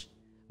courage,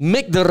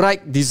 make the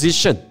right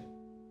decision,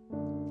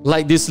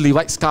 like this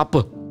Levite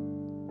scalper.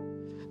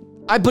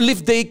 I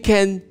believe they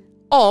can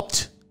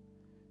opt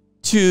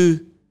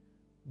to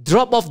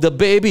drop off the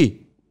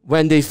baby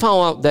when they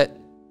found out that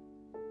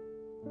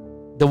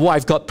the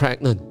wife got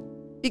pregnant.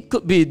 It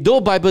could be,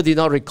 though Bible did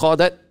not record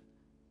that.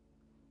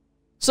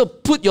 So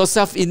put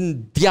yourself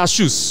in their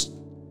shoes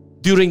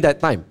during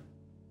that time.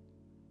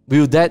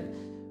 Will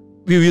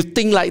you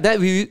think like that?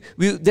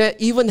 Will there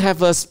even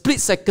have a split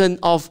second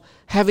of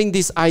having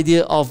this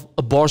idea of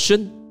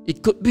abortion?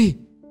 It could be.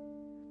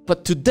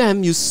 But to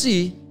them, you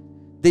see,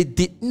 they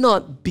did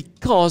not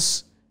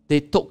because they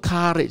took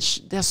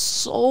courage. There's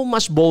so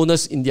much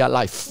boldness in their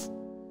life.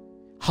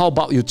 How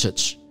about you,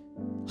 church?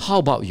 How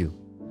about you?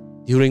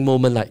 During a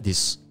moment like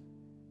this,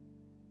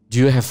 do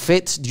you have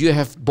faith? Do you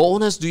have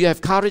boldness? Do you have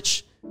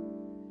courage?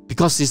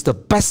 Because it's the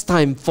best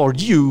time for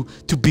you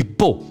to be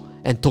bold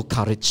and take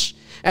courage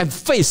and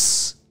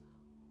face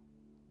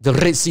the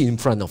Red Sea in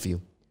front of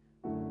you.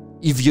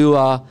 If you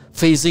are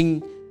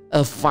facing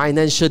a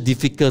financial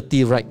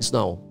difficulty right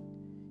now,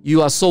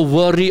 you are so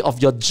worried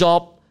of your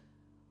job,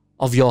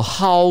 of your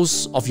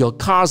house, of your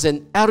cars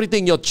and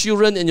everything, your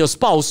children and your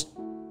spouse.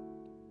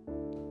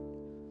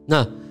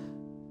 Now,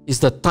 it's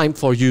the time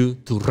for you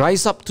to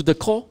rise up to the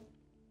call.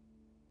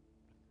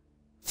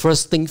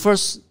 First thing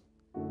first,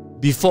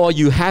 before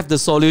you have the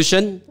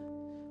solution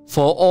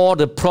for all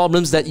the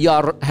problems that you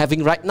are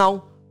having right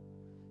now,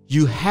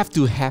 you have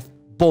to have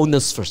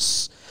boldness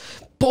first.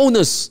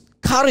 Boldness,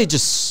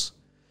 courageous.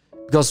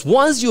 Because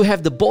once you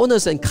have the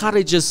boldness and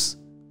courageous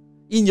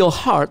in your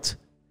heart,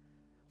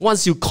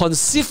 once you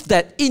conceive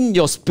that in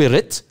your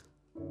spirit,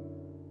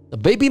 the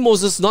baby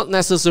Moses is not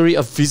necessarily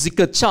a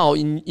physical child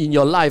in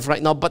your life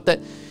right now, but that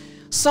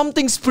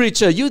something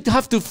spiritual. You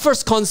have to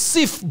first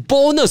conceive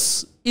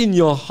boldness in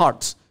your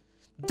heart.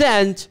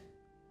 Then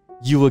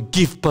you will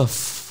give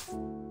birth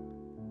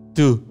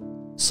to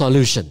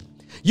solution.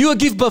 You will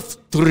give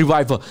birth to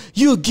revival.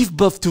 You will give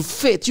birth to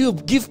faith. You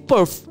will give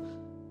birth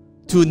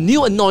to a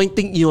new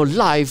anointing in your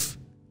life,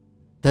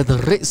 that the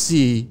Red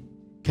Sea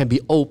can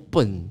be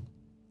opened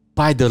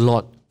by the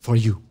Lord for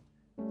you.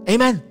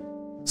 Amen.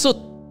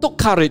 So take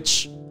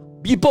courage.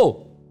 Be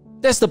bold.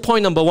 That's the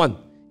point number one.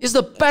 It's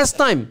the best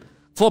time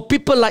for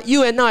people like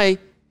you and I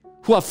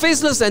who are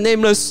faceless and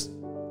nameless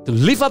to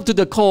live up to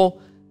the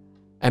call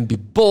and be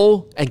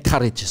bold and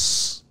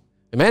courageous.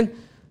 Amen.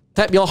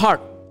 Tap your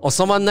heart or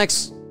someone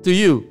next to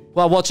you who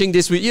are watching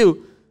this with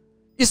you.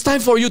 It's time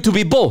for you to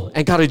be bold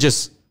and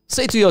courageous.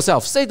 Say to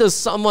yourself, say to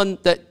someone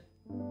that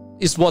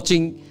is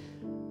watching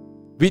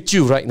with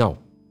you right now.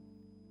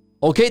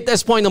 Okay,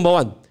 that's point number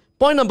one.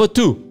 Point number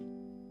two,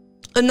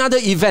 another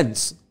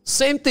event.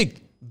 Same thing,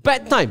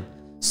 bad time.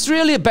 It's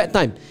really a bad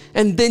time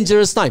and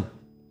dangerous time.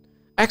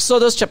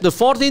 Exodus chapter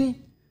 14,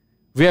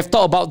 we have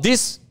talked about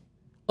this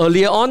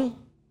earlier on,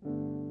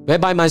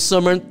 whereby my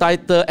sermon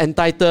title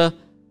entitled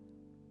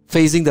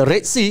facing the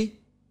Red Sea.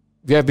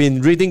 We have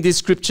been reading this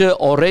scripture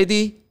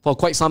already for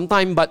quite some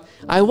time, but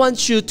I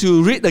want you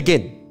to read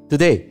again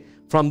today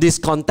from this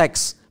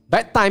context.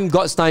 Bad time,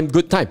 God's time,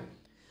 good time.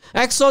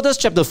 Exodus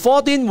chapter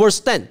 14 verse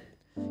 10.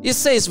 It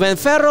says, when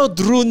Pharaoh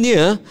drew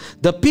near,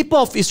 the people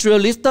of Israel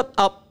lifted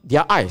up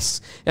their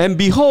eyes, and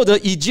behold,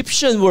 the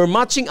Egyptians were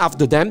marching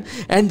after them,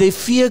 and they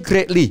feared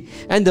greatly.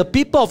 And the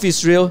people of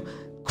Israel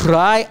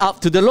cried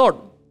out to the Lord.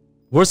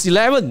 Verse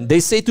 11, they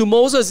say to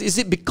Moses, is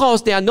it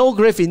because there are no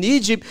graves in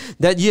Egypt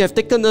that you have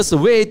taken us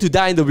away to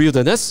die in the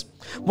wilderness?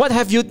 What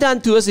have you done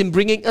to us in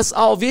bringing us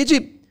out of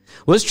Egypt?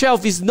 Verse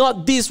 12, is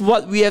not this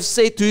what we have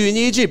said to you in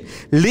Egypt?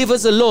 Leave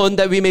us alone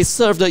that we may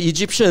serve the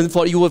Egyptian,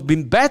 for it would have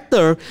been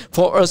better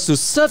for us to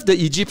serve the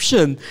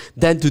Egyptian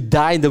than to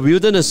die in the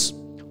wilderness.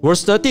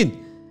 Verse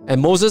 13,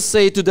 and Moses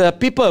said to the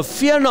people,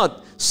 fear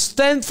not,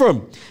 stand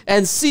firm,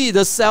 and see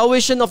the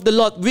salvation of the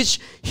Lord, which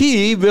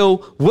he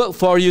will work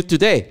for you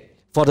today.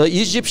 For the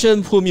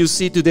Egyptian whom you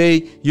see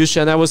today, you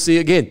shall never see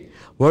again.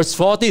 Verse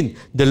 14,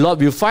 the Lord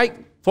will fight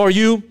for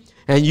you,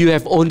 and you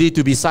have only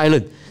to be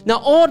silent. Now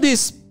all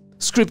these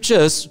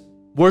scriptures,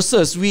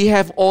 verses, we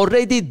have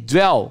already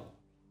dwelt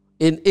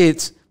in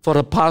it for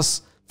the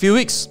past few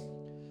weeks.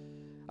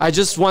 I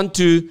just want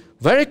to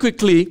very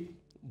quickly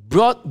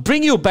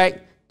bring you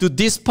back to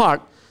this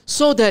part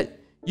so that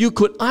you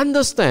could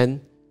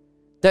understand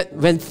that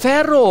when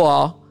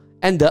Pharaoh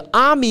and the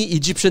army,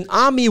 Egyptian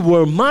army,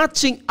 were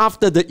marching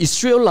after the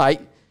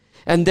Israelite,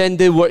 and then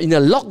they were in a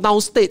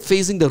lockdown state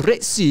facing the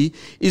Red Sea,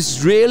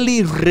 is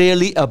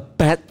really a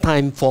bad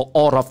time for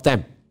all of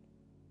them.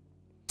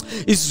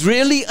 It's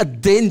really a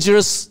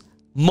dangerous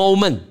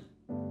moment.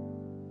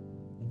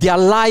 Their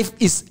life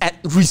is at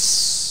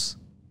risk.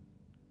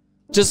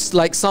 Just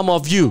like some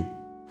of you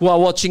who are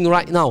watching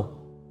right now.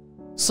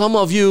 Some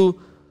of you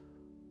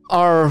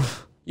are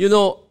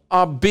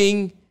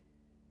being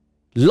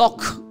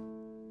locked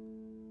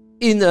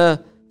in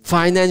a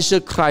financial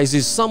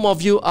crisis. Some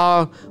of you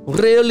are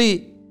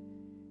really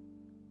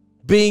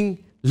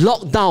being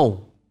locked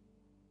down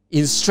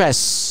in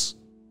stress,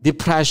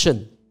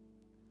 depression.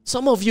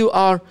 Some of you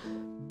are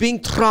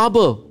being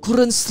troubled,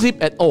 couldn't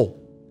sleep at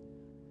all.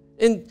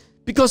 And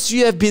because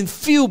you have been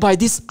filled by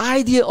this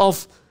idea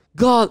of,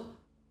 God,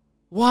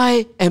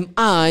 why am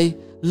I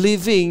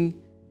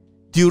living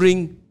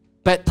during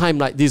bad time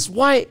like this?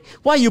 Why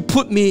you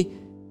put me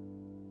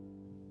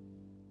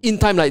in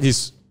time like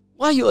this?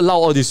 Why you allow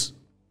all this?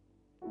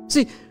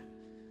 See,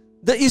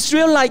 the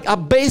Israelites are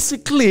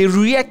basically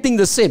reacting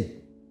the same.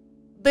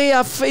 They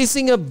are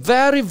facing a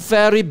very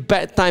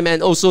bad time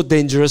and also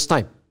dangerous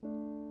time.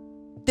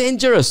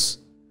 Dangerous.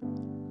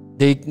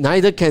 They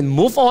neither can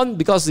move on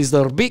because there's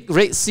a big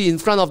Red Sea in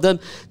front of them,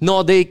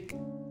 nor they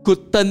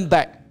could turn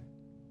back.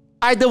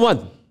 Either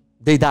one,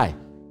 they die.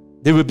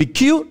 They will be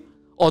killed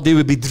or they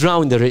will be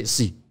drowned in the Red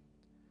Sea.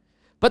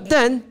 But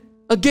then,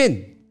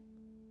 again,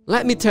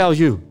 let me tell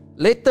you,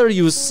 later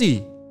you will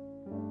see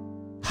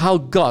how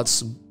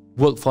God's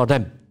work for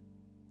them.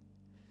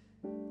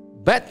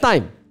 Bad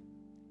time,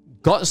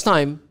 God's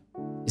time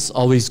is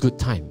always good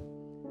time.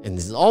 And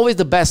it's always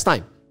the best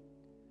time.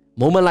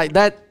 Moment like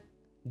that,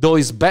 though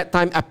it's bad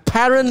time,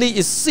 apparently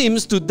it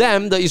seems to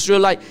them, the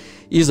Israelite,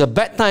 is a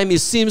bad time. It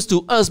seems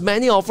to us,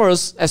 many of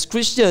us as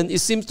Christians, it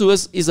seems to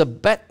us is a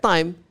bad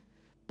time.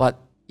 But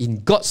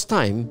in God's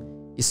time,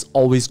 it's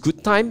always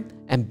good time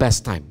and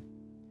best time.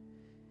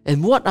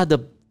 And what are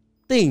the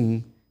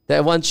things that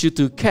I want you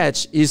to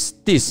catch is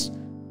this.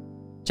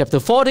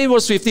 Chapter 14,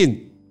 verse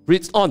 15.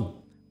 Reads on.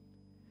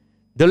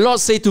 The Lord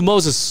said to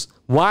Moses,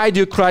 why do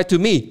you cry to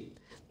me?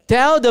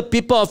 Tell the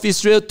people of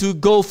Israel to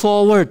go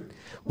forward.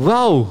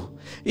 Wow,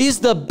 it's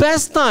the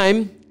best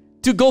time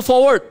to go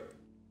forward.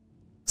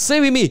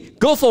 Say with me,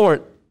 go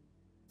forward.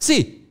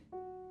 See,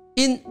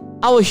 in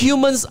our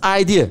human's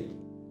idea,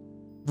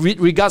 with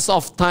regards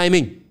of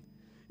timing,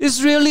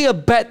 it's really a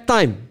bad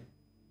time.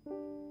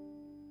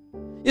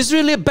 It's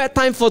really a bad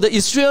time for the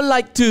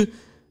Israelites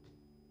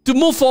to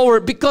move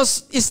forward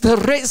because it's the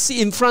Red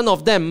Sea in front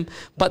of them.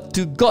 But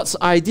to God's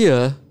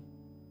idea,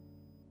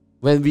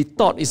 when we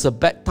thought it's a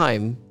bad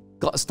time,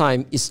 God's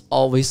time is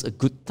always a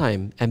good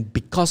time. And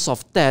because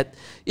of that,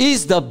 it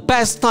is the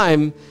best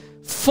time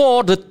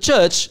for the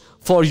church,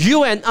 for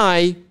you and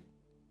I,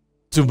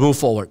 to move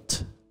forward.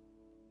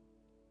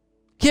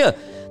 Here,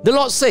 the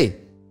Lord say,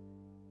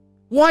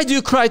 why do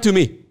you cry to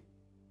me?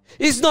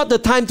 It's not the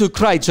time to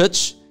cry,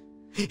 church.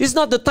 It's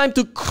not the time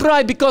to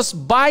cry, because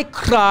by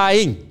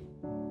crying,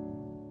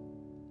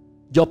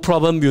 your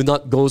problem will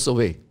not go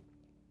away.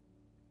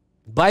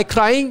 By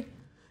crying,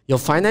 your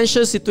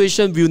financial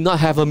situation will not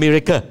have a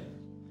miracle.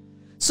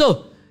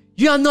 So,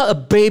 you are not a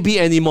baby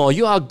anymore.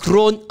 You are a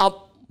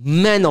grown-up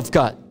man of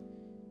God.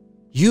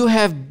 You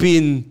have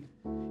been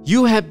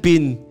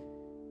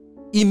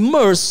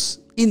immersed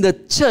in the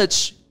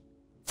church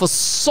for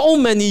so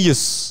many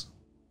years.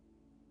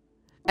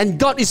 And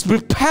God is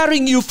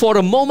preparing you for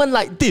a moment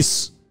like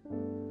this.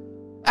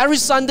 Every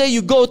Sunday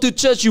you go to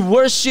church, you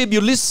worship,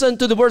 you listen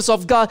to the words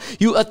of God,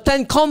 you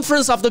attend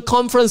conference after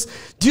conference.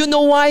 Do you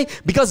know why?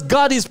 Because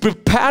God is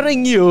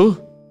preparing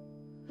you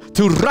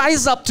to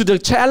rise up to the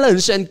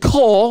challenge and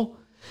call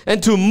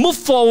and to move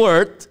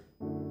forward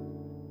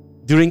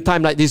during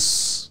time like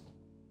this.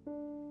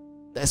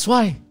 That's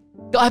why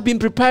God has been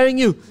preparing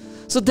you.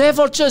 So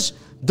therefore, church,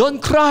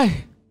 don't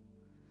cry.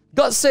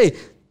 God say,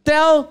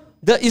 tell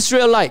the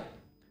Israelite,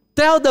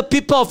 tell the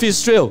people of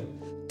Israel,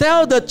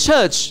 tell the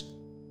church,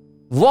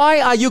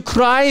 why are you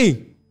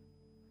crying?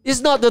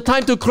 It's not the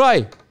time to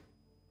cry.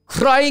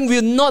 Crying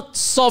will not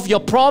solve your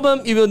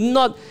problem. It will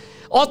not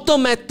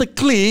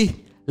automatically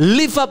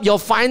lift up your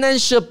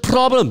financial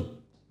problem.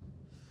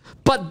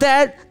 But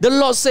that the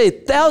Lord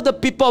said, tell the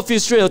people of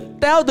Israel,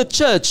 tell the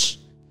church,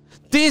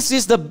 this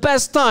is the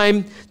best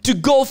time to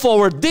go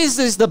forward. This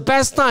is the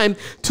best time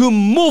to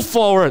move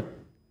forward.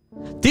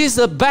 This is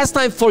the best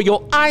time for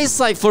your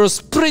eyesight, for your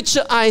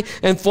spiritual eye,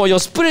 and for your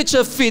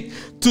spiritual feet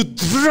to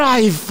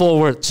drive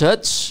forward,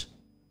 church.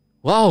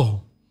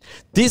 Wow.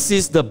 This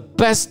is the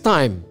best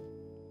time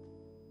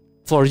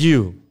for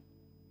you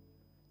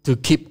to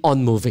keep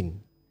on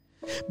moving.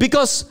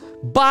 Because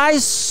by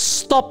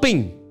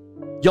stopping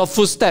your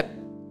footstep,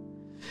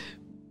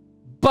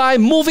 by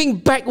moving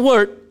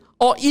backward,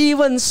 or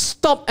even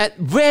stop at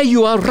where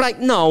you are right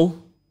now,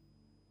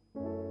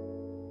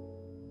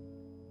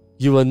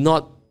 you will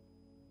not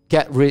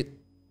get rid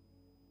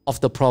of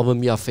the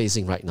problem you are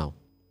facing right now.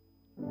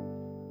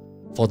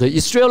 For the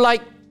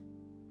Israelite,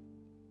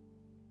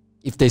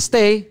 if they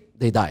stay,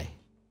 they die.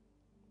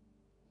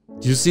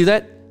 Do you see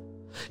that?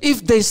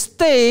 If they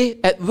stay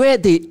at where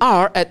they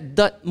are at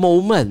that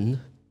moment,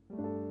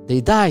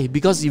 they die,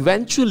 because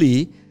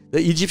eventually the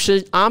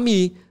Egyptian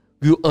army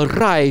will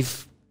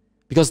arrive,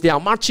 because they are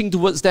marching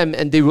towards them,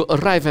 and they will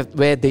arrive at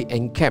where they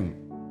encamp.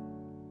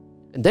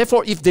 And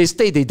therefore, if they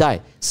stay, they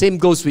die. Same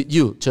goes with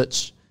you,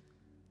 church.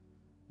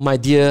 My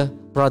dear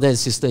brother and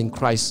sister in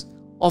Christ,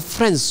 or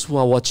friends who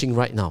are watching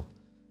right now.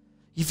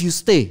 If you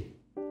stay,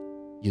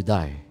 you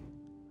die.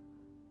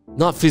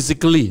 Not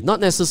physically,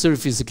 not necessarily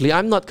physically.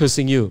 I'm not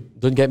cursing you,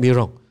 don't get me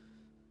wrong.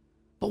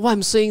 But what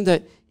I'm saying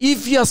that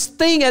if you are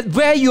staying at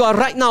where you are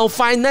right now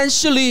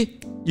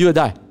financially, you will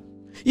die.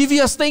 If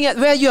you are staying at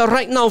where you are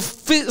right now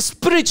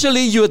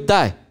spiritually, you will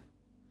die.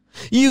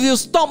 If you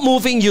stop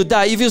moving, you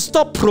die. If you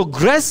stop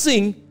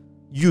progressing,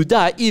 you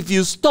die. If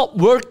you stop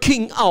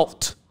working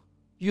out,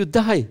 you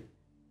die.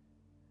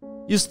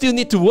 You still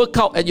need to work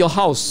out at your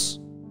house,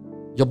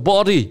 your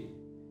body.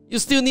 You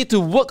still need to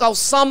work out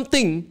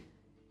something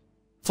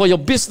for your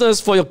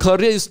business, for your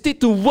career. You still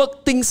need to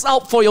work things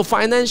out for your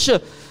financial.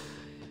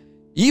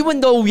 Even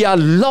though we are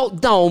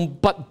locked down,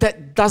 but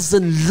that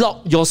doesn't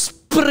lock your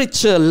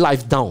spiritual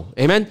life down.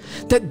 Amen?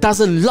 That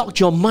doesn't lock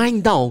your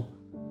mind down.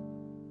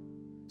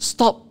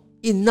 Stop.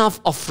 Enough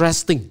of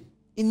resting.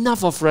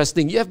 Enough of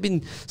resting. You have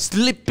been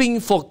sleeping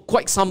for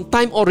quite some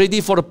time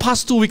already for the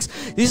past 2 weeks.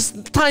 It's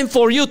time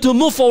for you to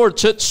move forward,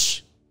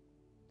 church.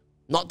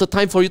 Not the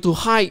time for you to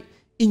hide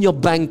in your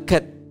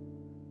blanket.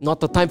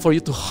 Not the time for you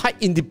to hide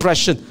in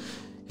depression.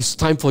 It's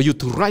time for you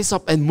to rise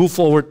up and move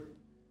forward.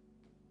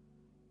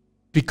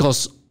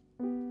 Because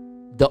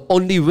the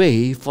only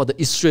way for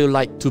the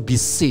Israelite to be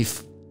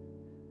safe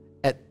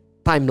at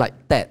time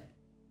like that,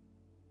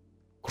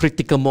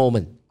 critical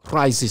moment,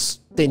 crisis,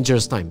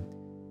 dangerous time,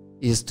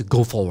 is to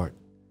go forward.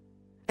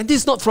 And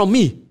this is not from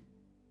me.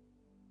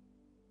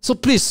 So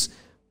please,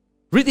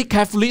 read it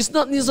carefully. It's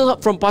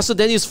not from Pastor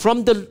Danny, it's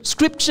from the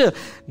scripture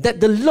that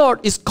the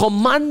Lord is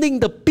commanding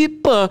the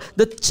people,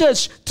 the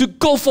church, to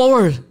go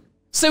forward.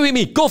 Say with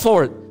me, go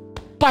forward.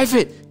 By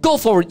faith, go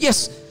forward.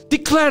 Yes,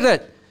 declare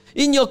that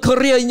in your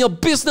career, in your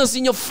business,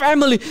 in your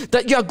family,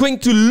 that you are going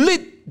to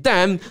lead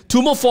them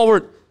to move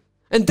forward.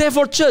 And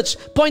therefore, church,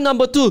 point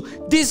number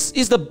 2, this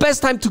is the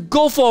best time to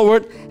go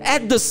forward.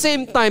 At the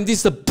same time, this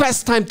is the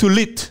best time to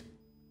lead.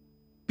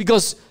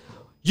 Because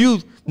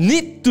you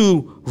need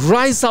to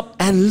rise up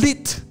and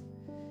lead.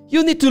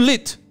 You need to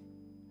lead.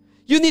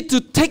 You need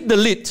to take the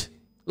lead.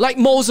 Like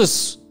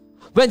Moses,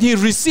 when he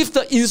received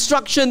the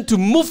instruction to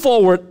move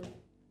forward,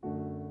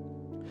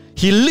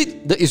 he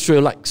led the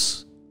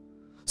Israelites.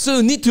 So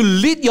you need to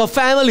lead your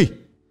family,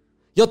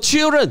 your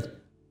children,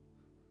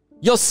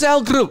 your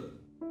cell group,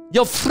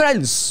 your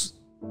friends,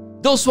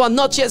 those who are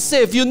not yet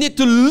saved. You need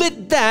to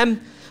lead them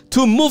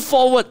to move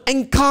forward,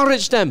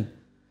 encourage them.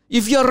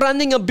 If you're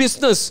running a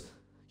business,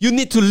 you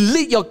need to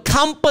lead your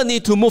company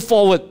to move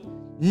forward,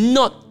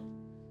 not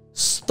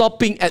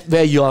stopping at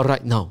where you are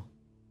right now.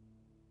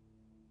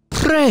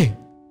 Pray.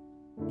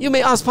 You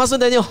may ask, Pastor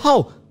Daniel,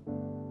 how?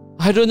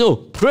 I don't know.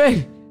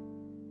 Pray.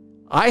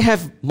 I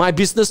have my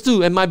business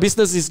too, and my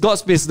business is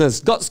God's business,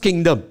 God's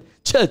kingdom.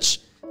 Church,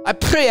 I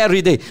pray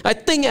every day. I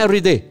think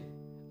every day.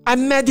 I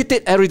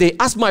meditate every day.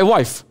 Ask my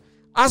wife.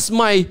 Ask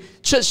my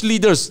church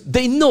leaders.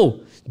 They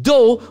know.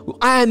 Though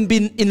I am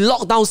been in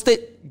lockdown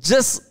state,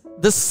 just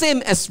the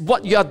same as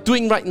what you are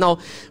doing right now,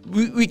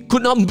 we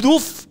could not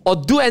move or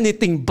do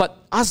anything. But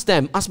ask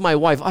them. Ask my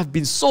wife. I've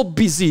been so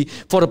busy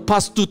for the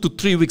past 2 to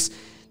 3 weeks.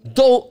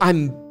 Though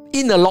I'm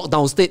in a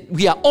lockdown state,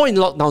 we are all in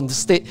lockdown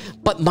state,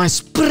 but my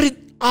spirit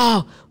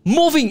are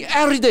moving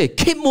every day.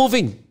 Keep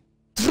moving.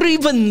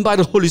 Driven by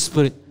the Holy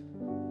Spirit.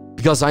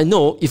 Because I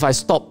know if I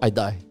stop, I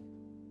die.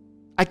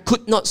 I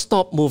could not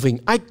stop moving.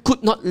 I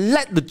could not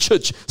let the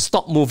church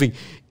stop moving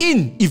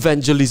in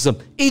evangelism,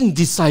 in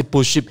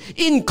discipleship,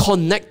 in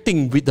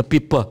connecting with the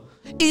people,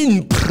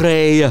 in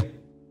prayer.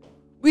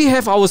 We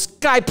have our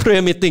Sky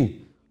prayer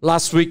meeting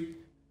last week.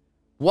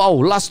 Wow,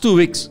 last 2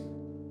 weeks.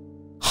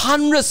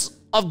 Hundreds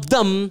of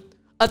them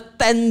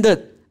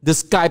attended the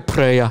Sky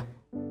prayer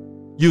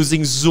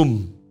using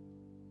Zoom.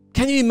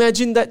 Can you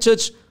imagine that,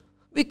 church?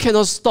 We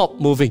cannot stop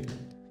moving.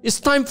 It's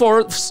time for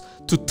us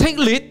to take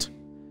lead,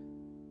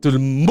 to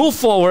move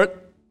forward,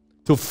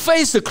 to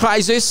face the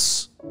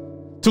crisis,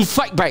 to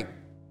fight back.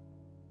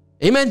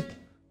 Amen?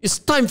 It's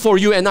time for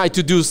you and I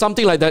to do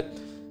something like that.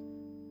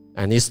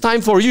 And it's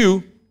time for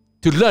you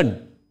to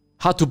learn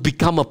how to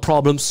become a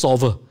problem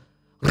solver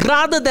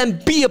rather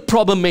than be a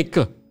problem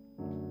maker.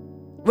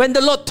 When the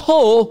Lord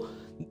told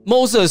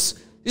Moses,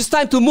 it's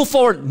time to move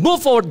forward,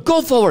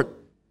 go forward.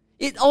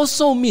 It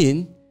also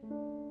means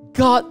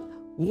God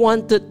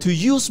wanted to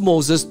use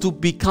Moses to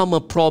become a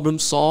problem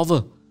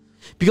solver.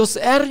 Because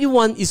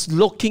everyone is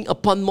looking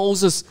upon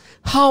Moses.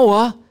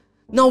 How?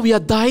 Now we are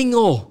dying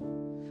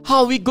all. How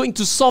are we going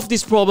to solve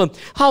this problem?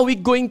 How are we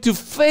going to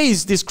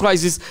face this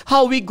crisis?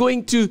 How are we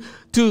going to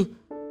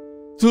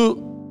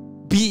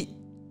be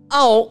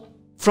out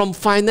from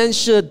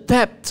financial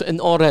debt and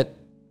all that?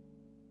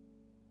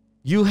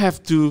 You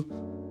have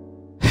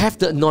to have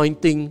the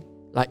anointing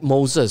like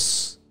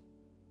Moses.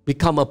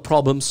 Become a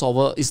problem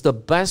solver. It's the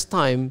best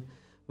time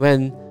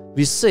when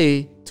we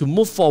say to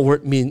move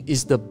forward means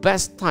it's the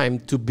best time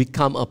to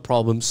become a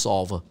problem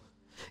solver.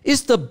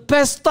 It's the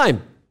best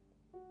time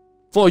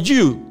for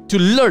you to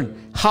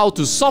learn how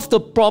to solve the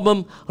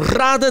problem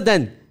rather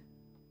than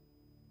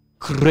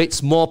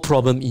create more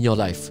problem in your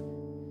life.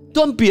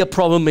 Don't be a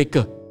problem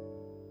maker.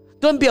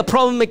 Don't be a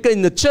problem maker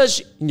in the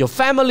church, in your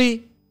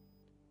family,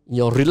 in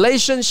your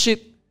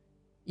relationship,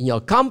 in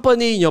your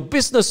company, in your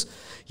business.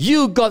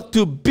 You got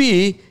to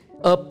be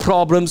a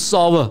problem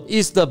solver.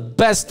 It's the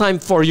best time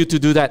for you to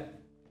do that.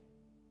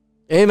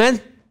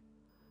 Amen?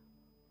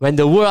 When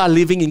the world are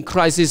living in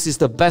crisis, it's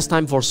the best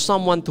time for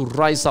someone to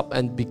rise up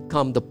and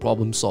become the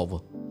problem solver.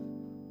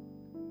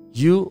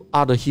 You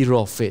are the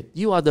hero of faith.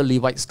 You are the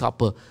Levite's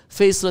cupper,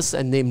 faceless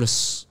and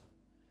nameless.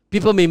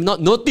 People may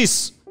not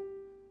notice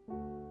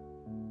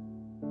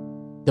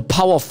the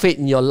power of faith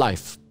in your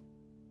life,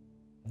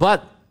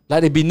 but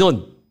let it be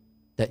known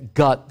that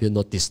God will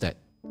notice that,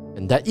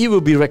 and that it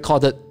will be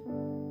recorded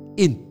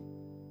in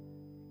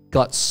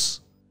God's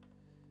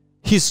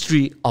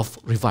history of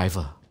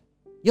revival.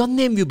 Your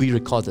name will be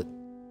recorded.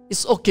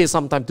 It's okay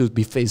sometimes to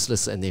be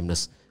faceless and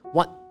nameless.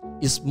 What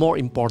is more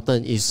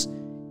important is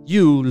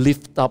you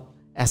lift up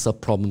as a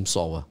problem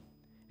solver.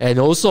 And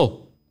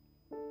also,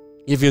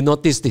 if you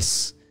notice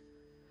this,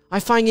 I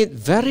find it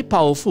very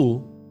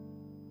powerful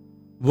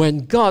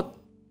when God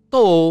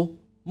told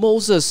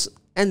Moses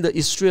and the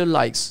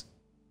Israelites,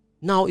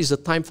 now is the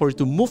time for you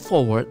to move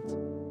forward.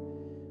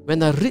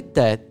 When I read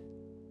that,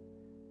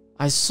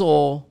 I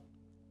saw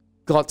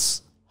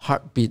God's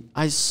heartbeat.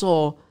 I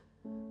saw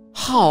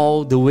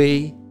how the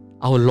way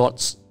our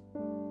Lords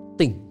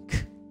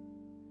think.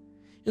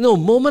 You know,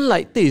 moment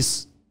like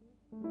this,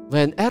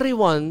 when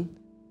everyone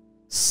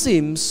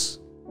seems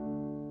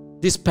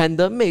this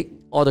pandemic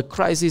or the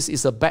crisis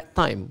is a bad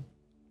time,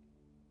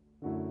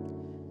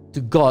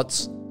 to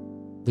God's,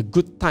 the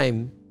good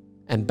time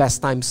and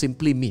best time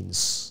simply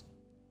means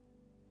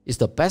it's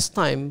the best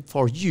time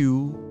for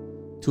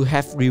you to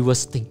have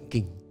reverse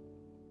thinking.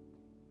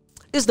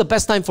 It's the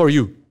best time for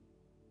you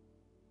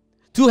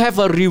to have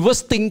a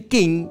reverse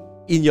thinking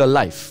in your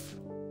life.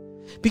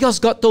 Because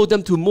God told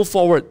them to move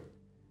forward,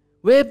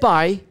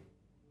 whereby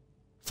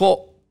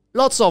for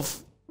lots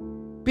of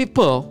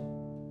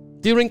people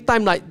during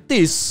time like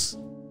this,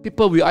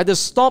 people will either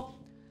stop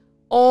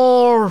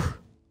or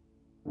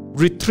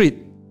retreat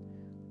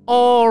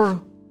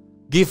or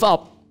give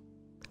up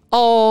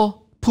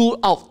or pull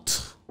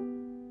out.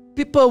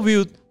 People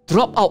will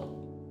drop out.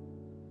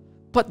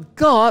 But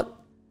God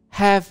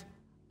have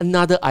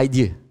another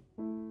idea.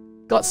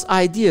 God's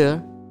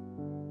idea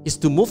is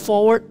to move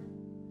forward.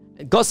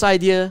 And God's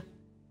idea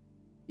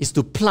is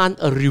to plant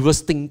a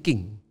reverse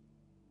thinking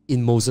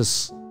in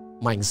Moses'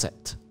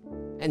 mindset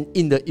and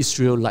in the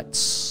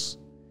Israelites.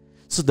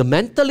 So the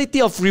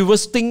mentality of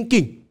reverse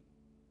thinking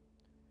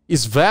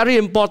is very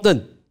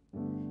important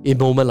in a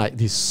moment like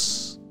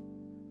this.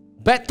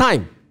 Bad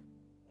time,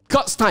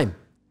 God's time,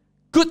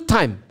 good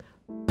time,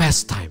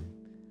 best time.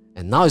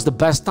 And now is the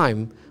best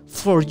time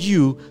for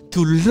you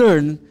to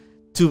learn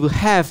to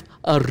have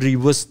a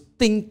reverse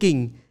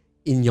thinking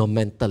in your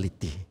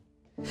mentality.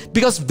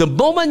 Because the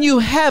moment you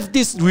have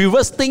this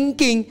reverse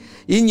thinking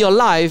in your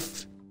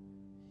life,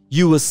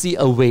 you will see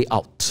a way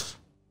out.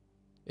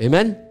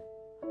 Amen?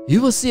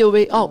 You will see a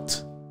way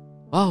out.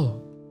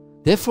 Wow.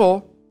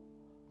 Therefore,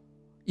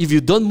 if you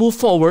don't move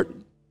forward,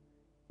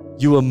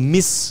 you will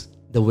miss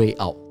the way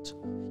out.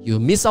 You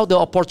will miss out the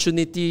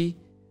opportunity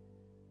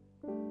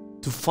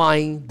to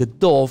find the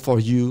door for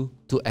you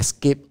to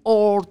escape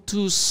or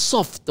to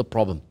solve the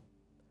problem.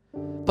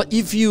 But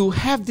if you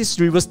have this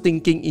reverse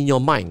thinking in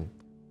your mind,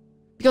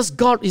 Because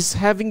God is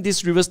having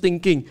this reverse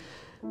thinking.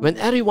 When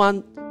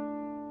everyone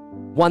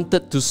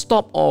wanted to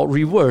stop or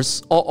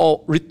reverse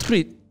or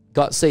retreat,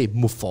 God said,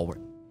 move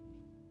forward.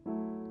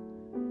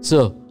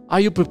 So, are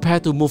you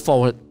prepared to move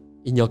forward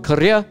in your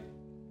career,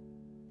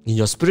 in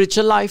your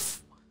spiritual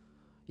life,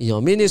 in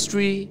your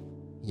ministry,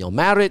 in your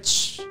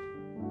marriage?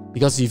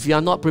 Because if you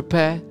are not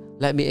prepared,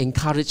 let me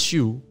encourage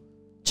you,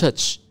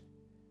 church,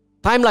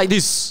 time like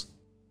this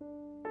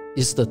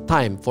is the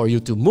time for you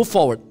to move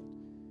forward.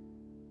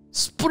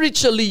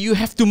 Spiritually, you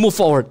have to move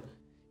forward.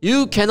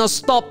 You cannot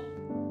stop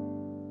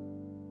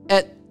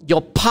at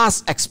your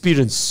past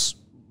experience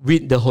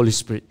with the Holy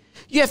Spirit.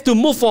 You have to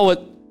move forward,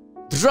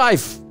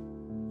 drive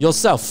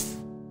yourself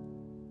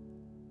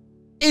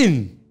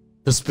in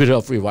the spirit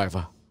of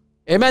revival.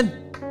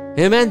 Amen?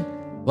 Amen?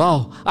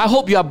 Wow, I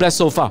hope you are blessed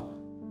so far.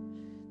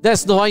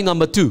 That's point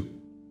number 2.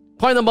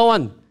 Point number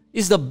 1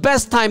 is the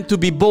best time to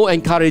be bold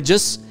and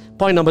courageous.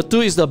 Point number 2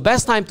 is the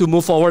best time to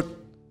move forward.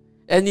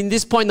 And in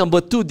this point number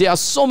 2, there are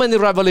so many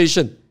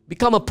revelations.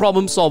 Become a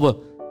problem solver.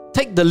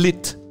 Take the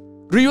lead.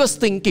 Reverse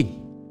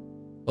thinking.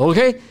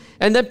 Okay?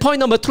 And then point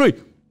number 3.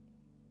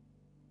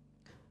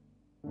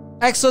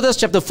 Exodus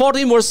chapter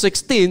 14 verse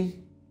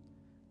 16.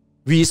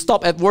 We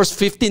stopped at verse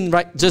 15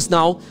 right just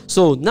now.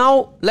 So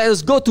now let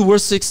us go to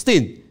verse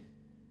 16.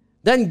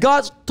 Then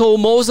God told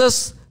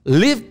Moses,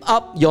 lift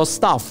up your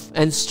staff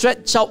and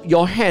stretch out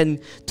your hand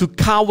to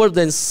cover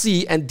the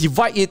sea and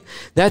divide it,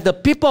 that the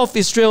people of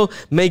Israel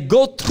may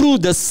go through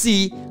the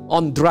sea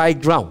on dry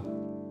ground.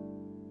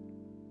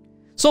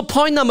 So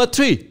point number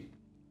 3.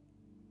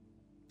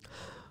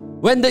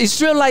 When the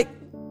Israelites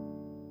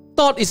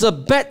thought it's a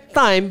bad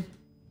time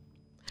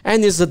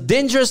and it's a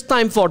dangerous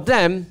time for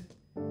them,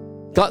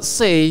 God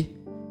say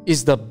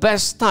it's the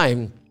best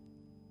time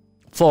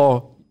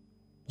for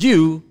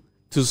you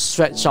to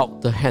stretch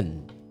out the hand.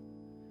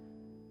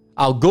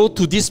 I'll go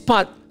to this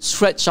part,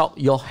 stretch out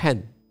your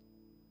hand.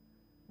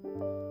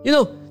 You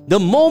know, the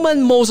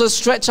moment Moses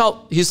stretched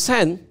out his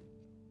hand,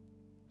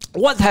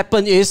 what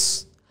happened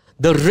is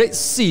the Red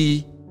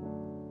Sea,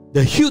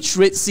 the huge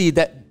Red Sea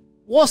that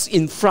was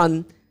in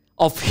front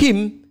of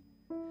him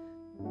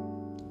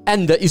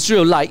and the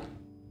Israelites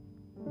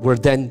were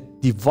then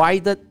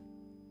divided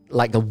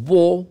like a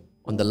wall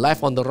on the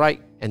left, on the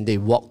right, and they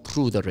walked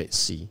through the Red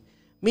Sea.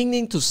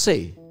 Meaning to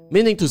say,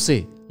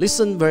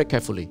 listen very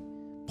carefully.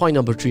 Point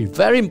number 3,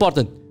 very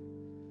important.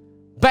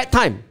 Bad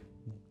time,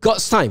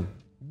 God's time.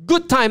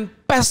 Good time,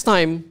 best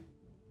time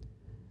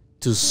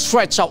to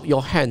stretch out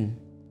your hand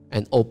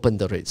and open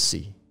the Red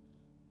Sea.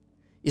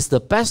 It's the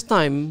best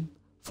time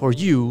for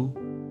you,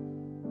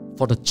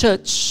 for the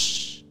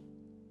church,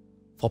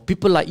 for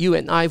people like you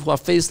and I who are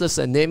faceless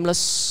and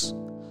nameless,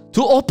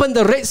 to open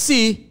the Red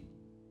Sea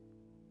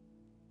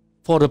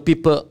for the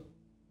people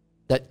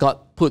that God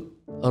put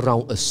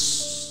around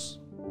us.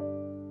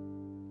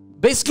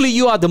 Basically,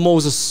 you are the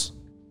Moses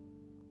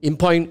in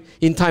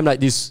time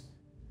like this.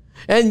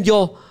 And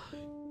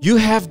you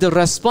have the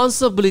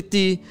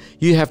responsibility,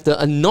 you have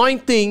the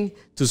anointing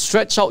to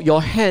stretch out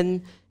your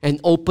hand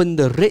and open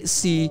the Red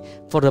Sea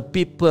for the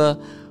people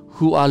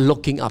who are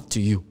looking up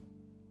to you.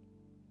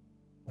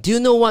 Do you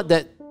know what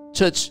that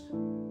church,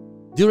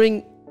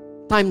 during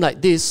time like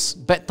this,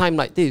 bad time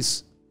like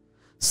this,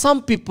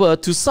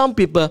 to some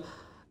people,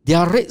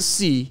 their Red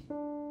Sea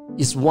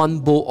is one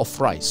bowl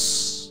of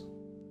rice.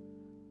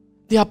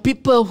 There are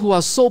people who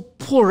are so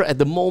poor at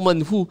the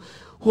moment, who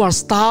are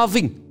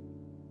starving,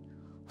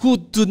 who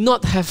do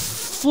not have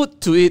food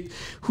to eat,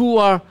 who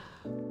are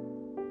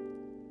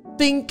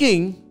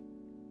thinking,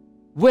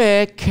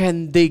 where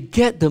can they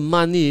get the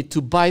money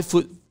to buy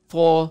food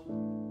for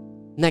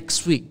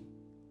next week,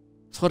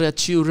 for their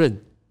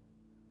children?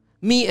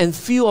 Me and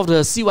few of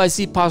the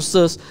CYC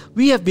pastors,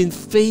 we have been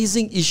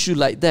facing issues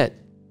like that.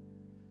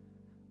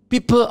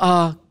 People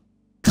are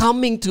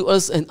coming to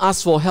us and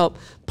ask for help.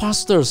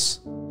 Pastors,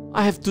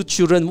 I have 2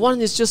 children.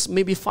 One is just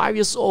maybe 5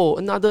 years old,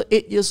 another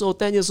 8 years old,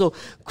 10 years old,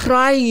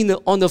 crying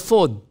on the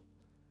phone.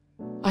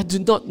 I do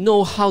not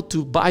know how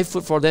to buy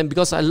food for them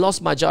because I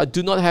lost my job. I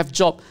do not have a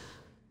job.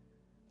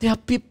 There are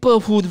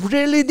people who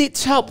really need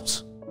help.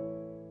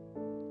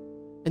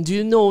 And do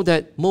you know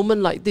that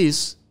moment like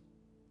this,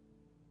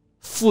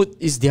 food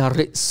is their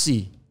Red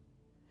Sea.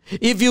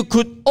 If you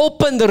could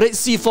open the Red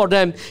Sea for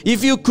them,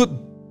 if you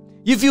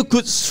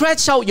could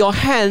stretch out your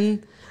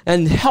hand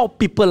and help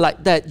people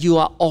like that, you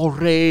are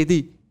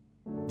already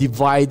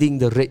dividing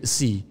the Red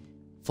Sea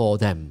for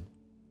them.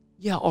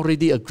 You are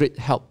already a great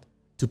help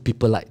to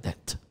people like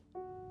that.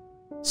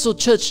 So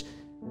church,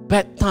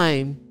 bad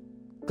time,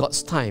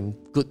 God's time,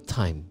 good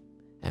time,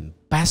 and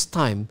best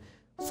time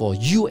for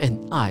you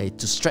and I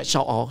to stretch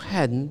out our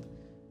hand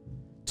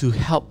to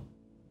help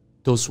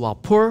those who are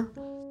poor,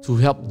 to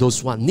help those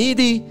who are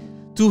needy,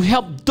 to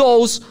help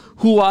those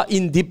who are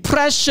in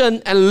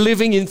depression and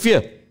living in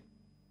fear.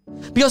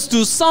 Because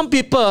to some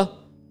people,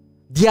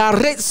 their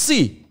Red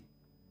Sea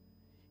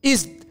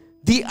is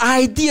the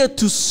idea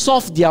to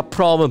solve their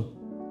problem.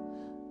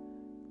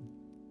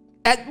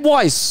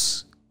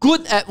 Advice,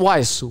 good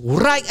advice,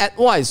 right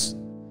advice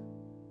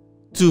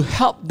to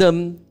help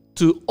them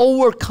to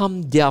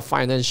overcome their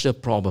financial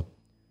problem.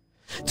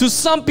 To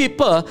some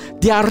people,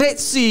 their Red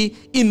Sea,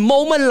 in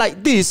moment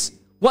like this,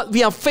 what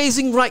we are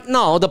facing right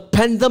now, the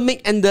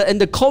pandemic and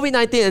the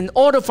COVID-19 and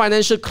all the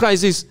financial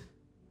crisis,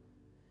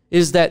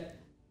 is that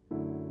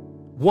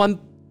one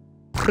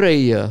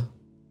prayer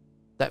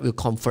that will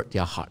comfort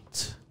their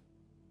heart.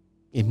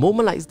 In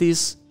moment like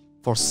this,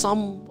 for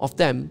some of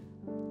them,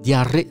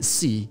 their Red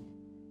Sea,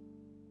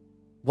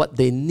 what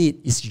they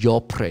need is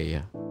your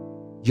prayer,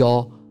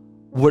 your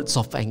words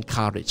of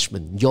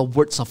encouragement, your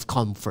words of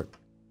comfort.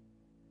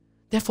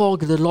 Therefore,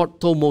 the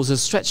Lord told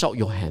Moses, stretch out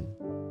your hand.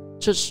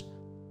 Church,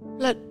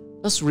 let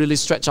us really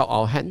stretch out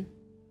our hand.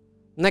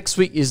 Next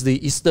week is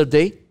the Easter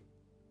day,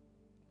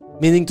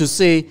 meaning to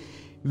say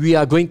we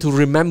are going to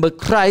remember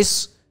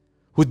Christ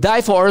who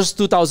died for us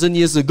 2,000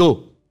 years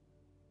ago.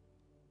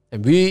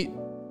 And we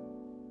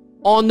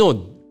all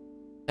know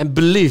and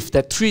believe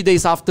that 3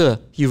 days after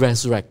He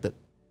resurrected.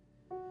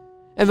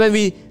 And when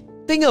we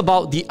think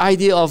about the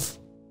idea of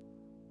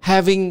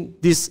having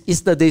this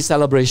Easter day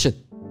celebration,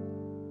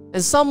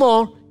 and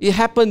somehow it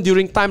happened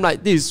during time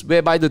like this,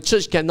 whereby the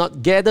church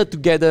cannot gather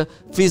together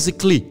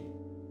physically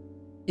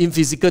in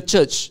physical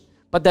church,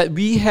 but that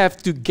we have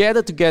to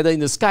gather together in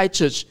the Sky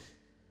Church.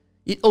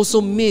 It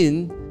also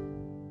means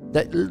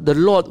that the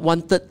Lord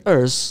wanted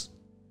us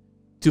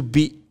to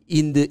be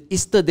in the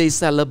Easter day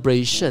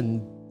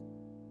celebration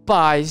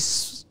by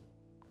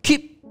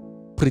keep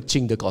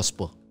preaching the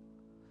gospel.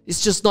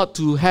 It's just not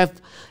to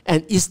have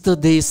an Easter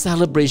day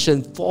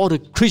celebration for the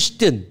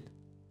Christian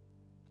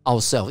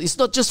ourselves. It's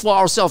not just for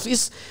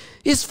ourselves.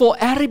 It's for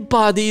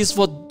everybody. It's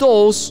for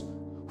those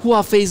who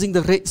are facing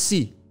the Red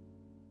Sea.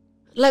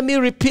 Let me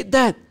repeat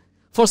that.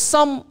 For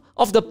some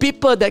of the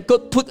people that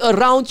God put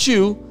around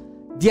you,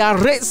 their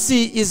Red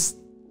Sea is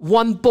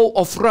one bowl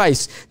of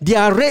rice.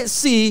 Their Red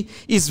Sea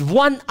is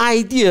one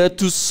idea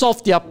to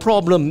solve their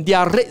problem.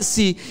 Their Red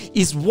Sea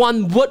is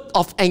one word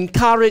of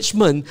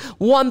encouragement,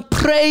 one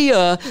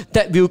prayer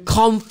that will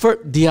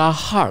comfort their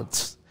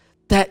hearts.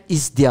 That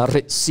is their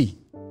Red Sea.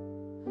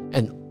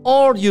 And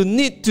all you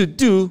need to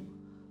do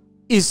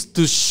is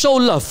to show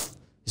love,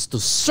 is to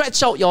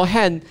stretch out your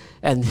hand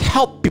and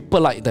help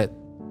people like that.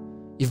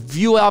 If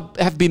you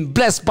have been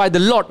blessed by the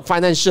Lord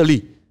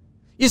financially,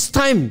 it's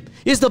time.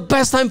 It's the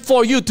best time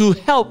for you to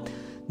help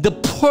the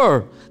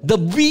poor, the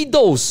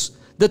widows,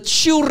 the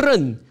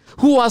children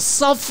who are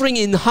suffering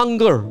in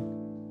hunger.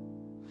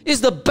 It's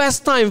the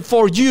best time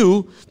for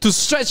you to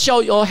stretch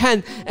out your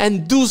hand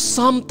and do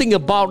something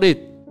about it.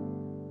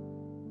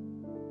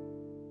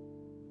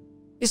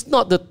 It's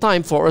not the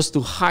time for us to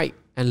hide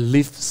and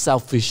live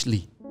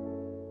selfishly.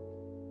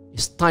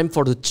 It's time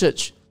for the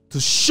church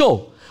to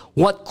show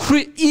what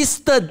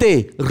Easter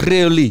Day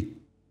really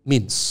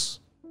means.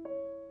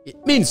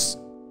 It means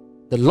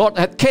the Lord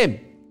had came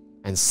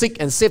and seek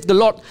and save the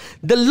Lord.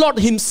 The Lord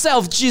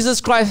Himself, Jesus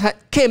Christ,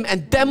 had came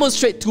and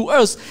demonstrated to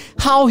us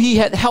how He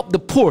had helped the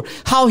poor,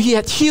 how He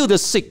had healed the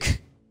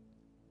sick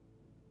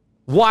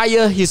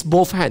via His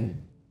both hands.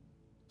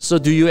 So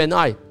do you and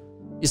I.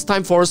 It's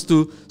time for us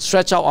to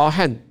stretch out our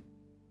hand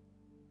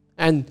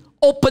and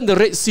open the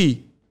Red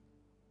Sea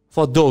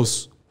for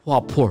those who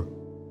are poor,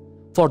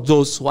 for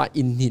those who are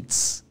in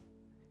needs.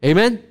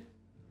 Amen?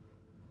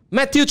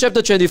 Matthew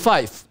chapter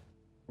 25,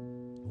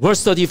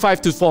 verse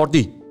 35 to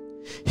 40.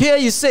 Here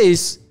it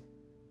says,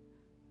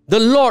 the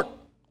Lord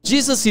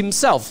Jesus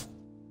Himself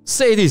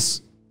said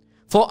this,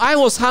 for I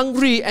was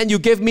hungry and you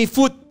gave me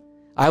food.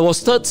 I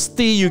was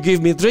thirsty, you gave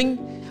me drink.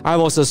 I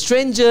was a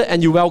stranger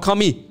and you welcomed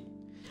me.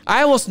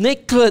 I was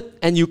naked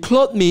and you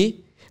clothed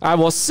me. I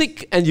was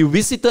sick and you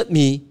visited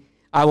me.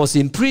 I was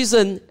in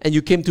prison and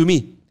you came to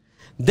me.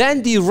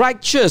 Then the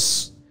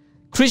righteous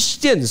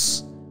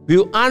Christians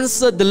will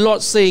answer the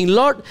Lord saying,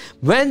 Lord,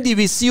 when did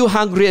we see you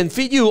hungry and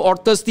feed you, or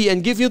thirsty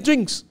and give you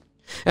drinks?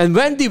 And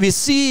when did we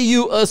see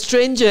you a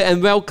stranger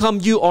and welcome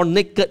you, or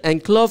naked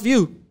and clothe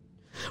you?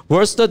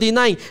 Verse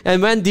 39,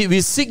 and when did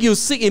we seek you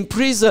sick in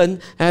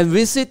prison and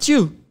visit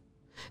you?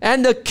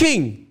 And the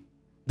king,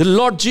 the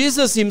Lord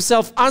Jesus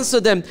Himself,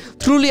 answered them,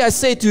 truly I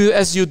say to you,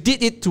 as you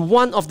did it to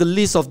one of the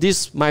least of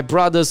these, my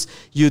brothers,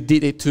 you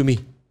did it to me.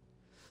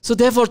 So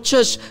therefore,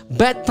 church,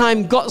 bad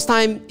time, God's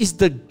time is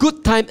the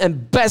good time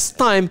and best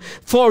time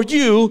for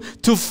you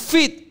to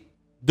feed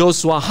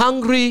those who are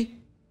hungry.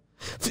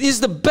 It's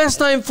the best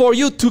time for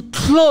you to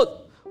clothe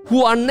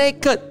who are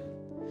naked.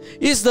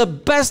 It's the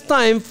best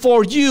time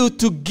for you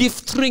to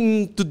give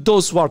drink to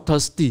those who are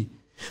thirsty.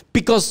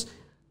 Because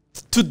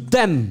to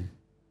them,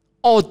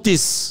 all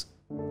this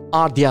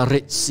are their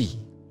Red Sea.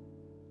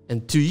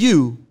 And to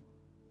you,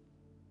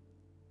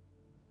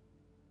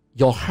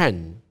 your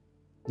hand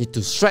need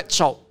to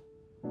stretch out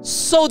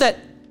so that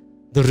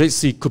the Red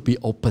Sea could be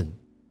open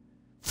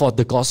for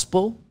the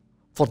gospel,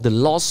 for the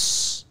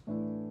lost,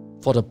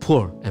 for the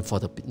poor, and for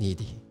the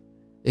needy.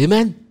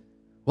 Amen?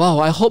 Wow,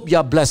 I hope you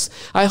are blessed.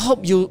 I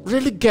hope you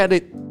really get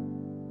it.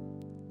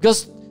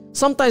 Because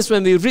sometimes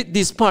when we read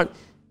this part,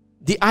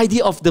 the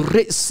idea of the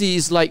Red Sea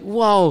is like,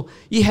 wow,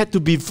 it had to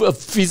be a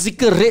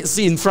physical Red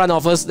Sea in front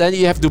of us, then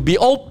it have to be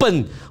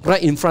open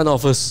right in front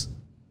of us.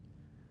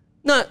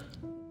 Now,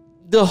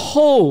 the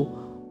whole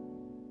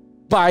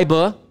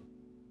Bible,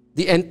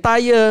 the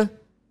entire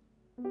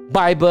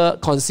Bible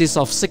consists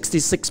of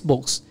 66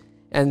 books,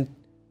 and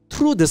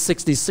through the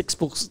 66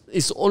 books,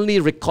 it's only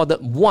recorded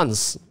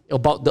once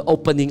about the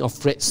opening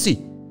of Red Sea.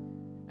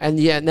 And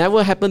yet,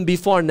 never happened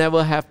before,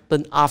 never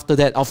happened after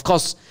that. Of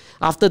course,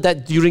 after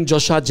that, during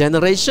Joshua's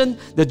generation,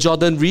 the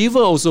Jordan River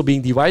also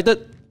being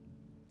divided.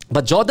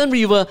 But Jordan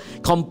River,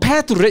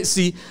 compared to Red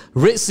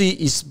Sea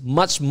is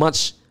much,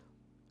 much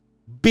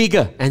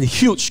bigger and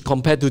huge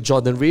compared to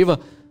Jordan River.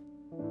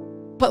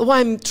 But what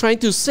I'm trying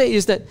to say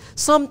is that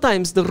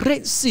sometimes the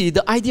Red Sea,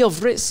 the idea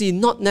of Red Sea,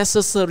 not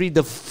necessarily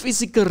the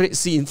physical Red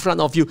Sea in front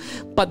of you,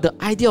 but the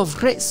idea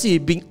of Red Sea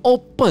being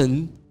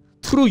open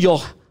through your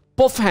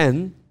both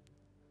hands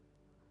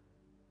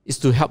is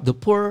to help the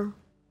poor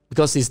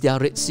because it's their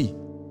Red Sea.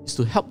 It's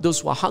to help those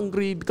who are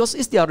hungry because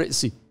it's their Red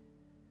Sea.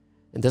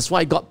 And that's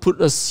why God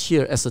put us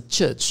here as a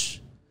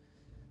church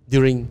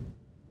during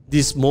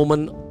this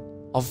moment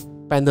of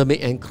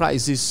pandemic and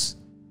crisis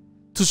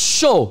to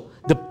show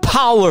the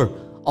power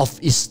of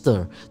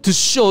Easter, to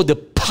show the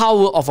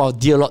power of our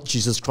dear Lord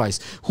Jesus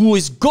Christ, who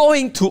is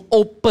going to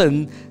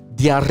open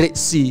their Red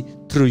Sea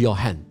through your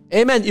hand.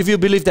 Amen. If you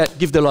believe that,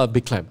 give the Lord a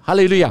big clap.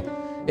 Hallelujah.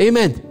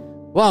 Amen.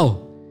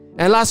 Wow.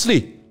 And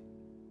lastly,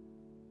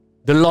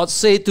 the Lord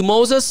said to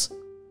Moses,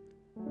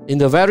 in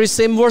the very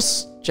same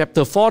verse,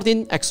 chapter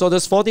 14,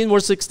 Exodus 14,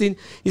 verse 16,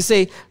 He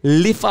said,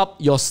 lift up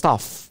your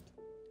staff.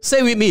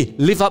 Say with me,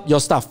 lift up your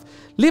staff.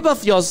 Lift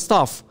up your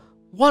staff.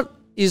 What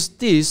is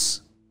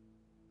this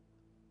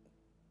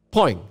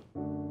point?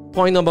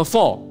 Point number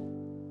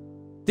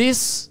 4.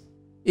 This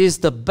is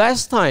the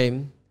best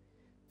time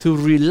to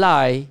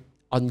rely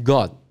on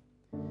God.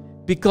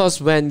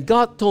 Because when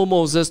God told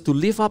Moses to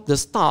lift up the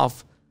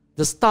staff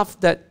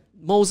that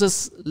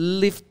Moses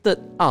lifted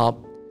up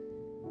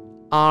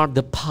are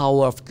the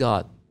power of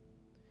God.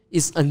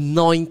 It's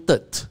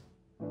anointed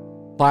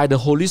by the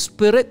Holy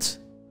Spirit.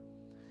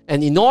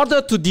 And in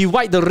order to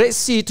divide the Red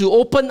Sea, to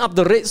open up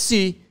the Red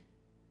Sea,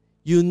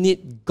 you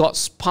need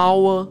God's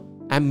power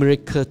and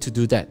miracle to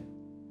do that.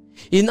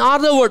 In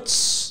other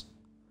words,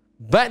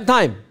 bad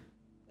time,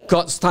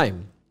 God's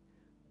time.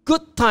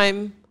 Good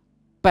time,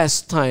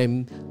 best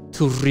time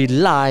to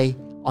rely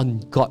on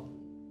God.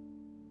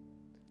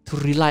 To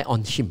rely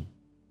on Him.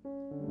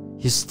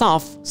 His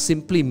staff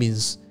simply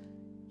means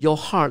your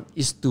heart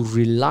is to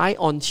rely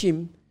on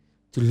Him,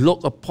 to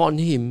look upon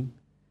Him,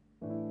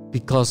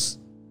 because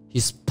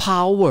His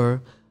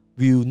power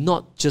will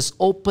not just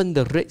open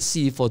the Red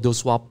Sea for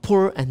those who are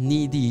poor and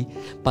needy,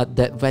 but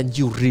that when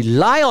you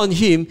rely on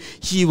Him,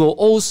 He will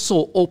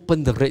also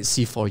open the Red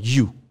Sea for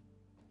you.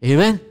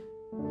 Amen?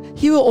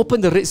 He will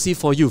open the Red Sea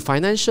for you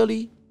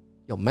financially,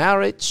 your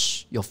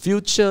marriage, your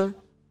future,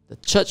 the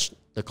church,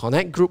 the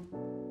Connect group.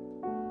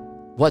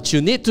 What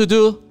you need to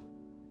do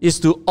is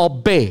to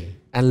obey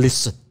and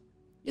listen.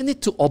 You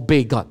need to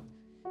obey God.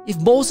 If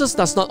Moses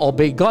does not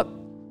obey God,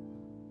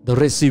 the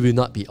Red Sea will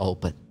not be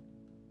open.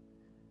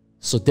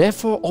 So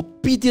therefore,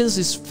 obedience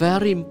is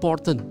very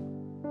important.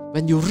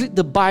 When you read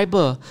the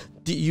Bible,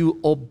 did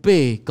you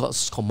obey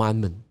God's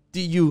commandment?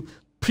 Did you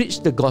preach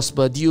the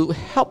gospel? Did you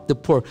help the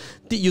poor?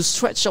 Did you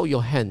stretch out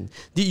your hand?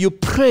 Did you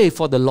pray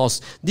for the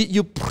lost? Did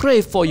you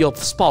pray for your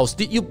spouse?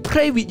 Did you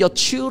pray with your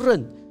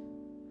children?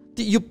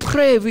 Did you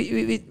pray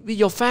with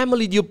your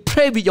family? Did you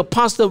pray with your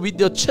pastor, with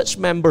your church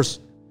members?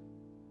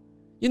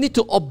 You need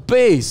to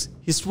obey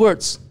His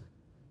words.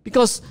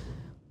 Because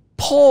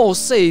Paul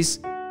says,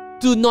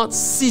 do not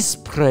cease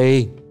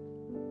praying.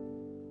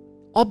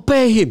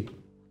 Obey Him.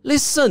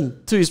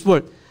 Listen to His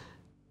word.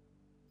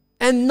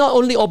 And not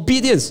only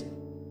obedience,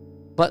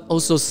 but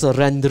also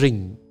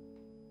surrendering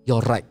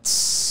your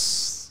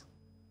rights.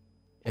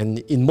 And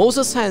in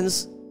Moses'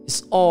 hands,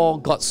 it's all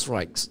God's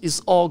rights. It's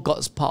all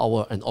God's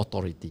power and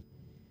authority.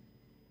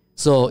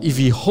 So if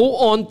he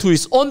hold on to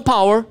his own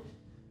power,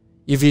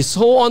 if he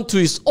hold on to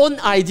his own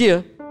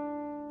idea,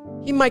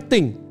 he might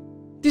think,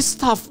 this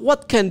stuff,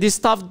 what can this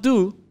stuff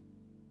do?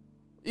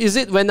 Is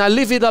it when I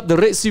lift it up, the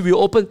Red Sea will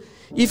open?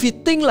 If you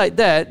think like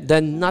that,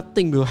 then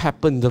nothing will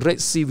happen. The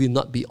Red Sea will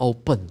not be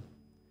open.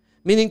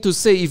 Meaning to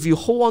say, if you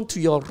hold on to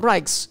your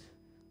rights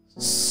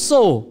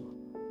so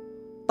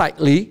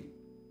tightly,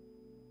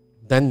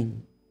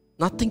 then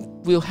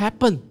nothing will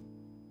happen.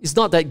 It's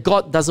not that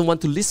God doesn't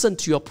want to listen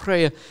to your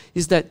prayer.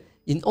 It's that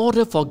in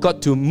order for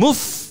God to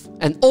move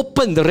and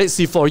open the Red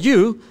Sea for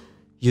you,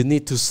 you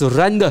need to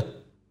surrender.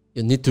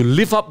 You need to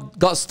lift up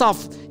God's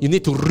stuff. You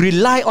need to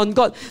rely on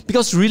God.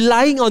 Because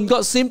relying on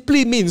God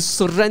simply means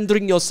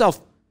surrendering yourself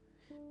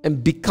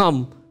and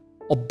become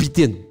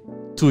obedient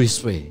to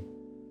His way.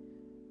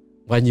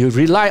 When you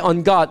rely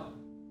on God,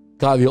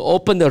 God will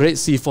open the Red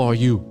Sea for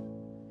you.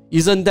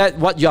 Isn't that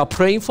what you are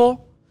praying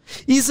for?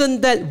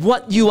 Isn't that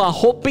what you are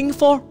hoping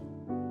for?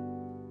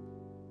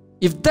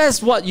 If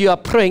that's what you are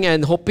praying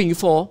and hoping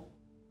for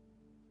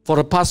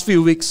the past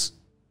few weeks,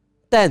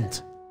 then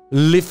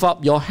lift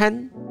up your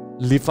hand,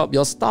 lift up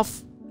your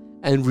stuff,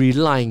 and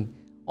relying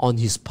on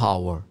His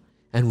power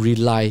and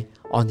rely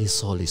on His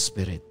Holy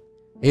Spirit.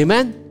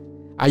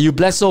 Amen? Are you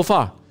blessed so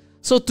far?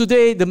 So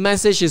today the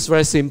message is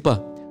very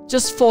simple.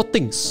 Just 4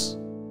 things.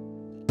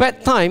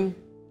 Bad time,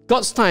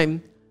 God's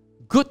time,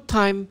 good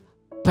time,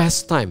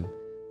 best time.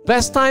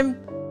 Best time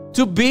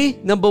to be,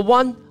 number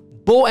 1,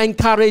 bold and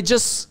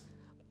courageous.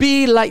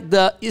 Be like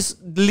the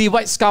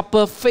Levite's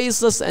couple,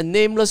 faceless and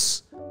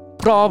nameless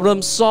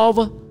problem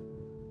solver.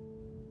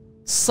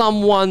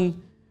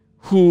 Someone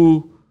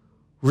who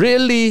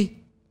really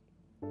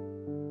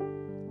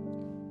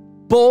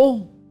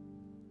bold.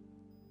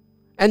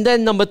 And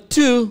then number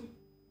 2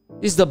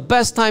 is the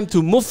best time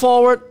to move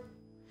forward.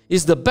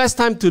 Is the best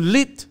time to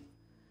lead.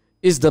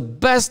 Is the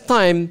best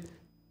time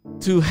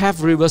to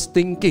have reverse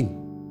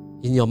thinking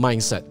in your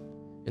mindset.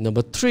 And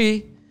number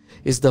 3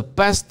 is the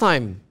best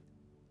time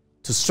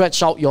to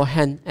stretch out your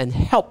hand and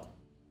help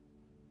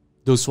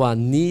those who are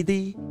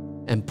needy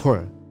and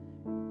poor.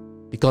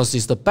 Because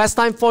it's the best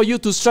time for you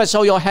to stretch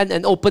out your hand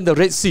and open the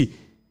Red Sea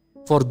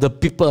for the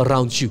people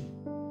around you.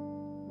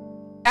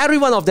 Every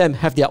one of them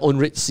have their own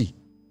Red Sea.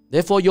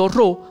 Therefore, your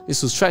role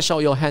is to stretch out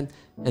your hand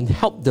and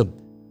help them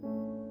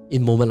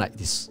in moments like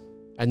this.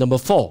 And number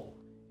 4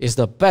 is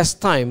the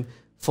best time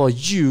for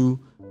you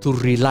to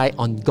rely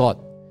on God,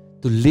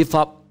 to lift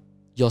up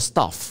your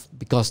stuff,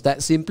 because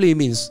that simply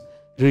means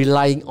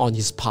relying on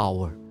His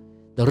power.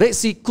 The Red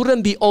Sea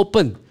couldn't be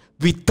opened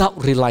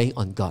without relying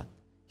on God.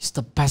 It's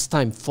the best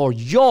time for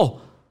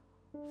your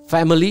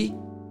family,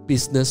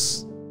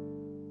 business,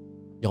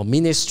 your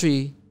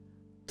ministry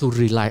to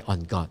rely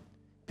on God,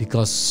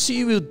 because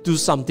He will do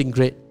something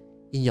great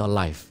in your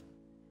life,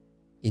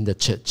 in the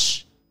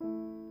church,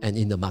 and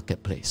in the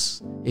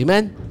marketplace.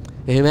 Amen?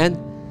 Amen?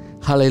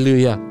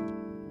 Hallelujah.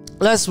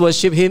 Let's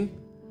worship Him.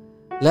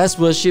 Let's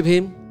worship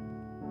Him.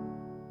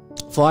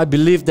 For I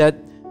believe that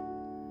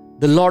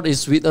the Lord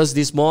is with us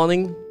this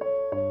morning,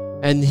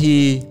 and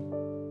He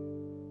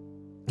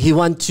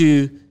wants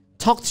to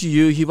talk to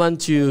you. He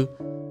wants to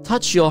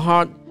touch your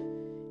heart.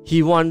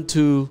 He wants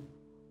to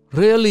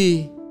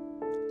really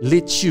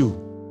lead you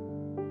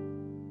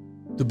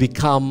to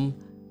become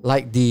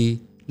like the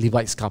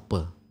Levite's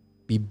couple.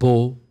 Be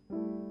bold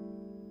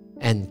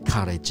and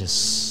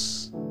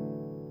courageous.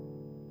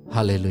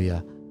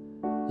 Hallelujah.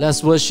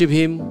 Let's worship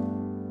Him.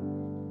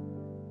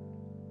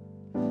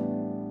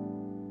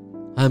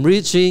 I'm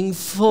reaching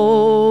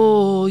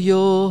for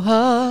your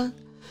heart.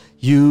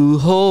 You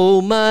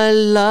hold my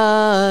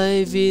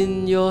life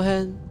in your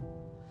hand,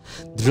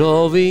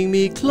 drawing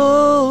me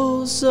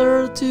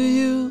closer to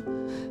you.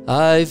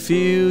 I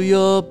feel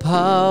your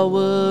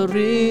power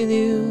in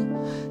you.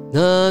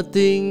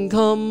 Nothing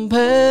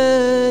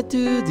compared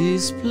to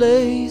this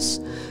place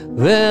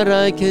where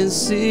I can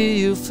see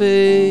you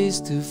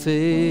face to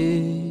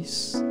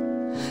face.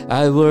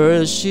 I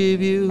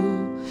worship you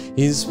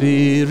in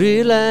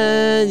spirit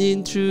and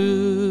in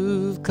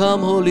truth.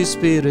 Come, Holy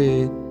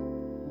Spirit.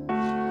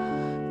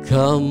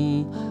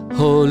 Come,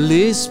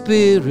 Holy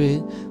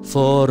Spirit,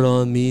 fall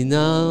on me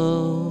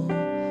now.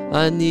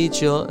 I need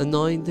your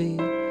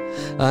anointing.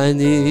 I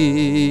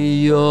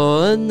need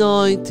your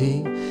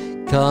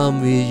anointing.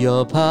 Come with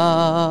your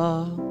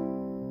power.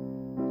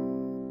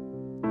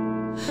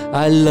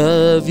 I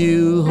love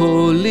you,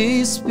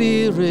 Holy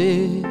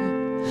Spirit.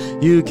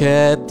 You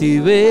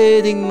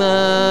captivating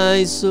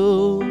my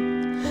soul.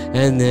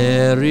 And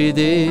every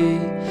day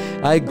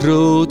I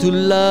grow to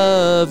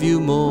love you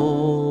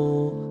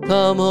more.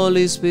 Come,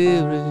 Holy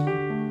Spirit.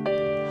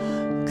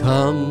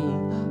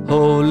 Come,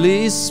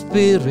 Holy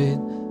Spirit,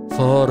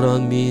 fall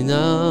on me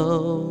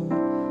now.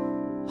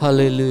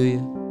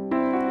 Hallelujah.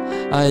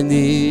 I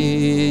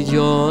need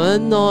your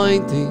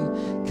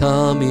anointing.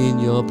 Come in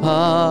your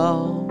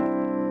power.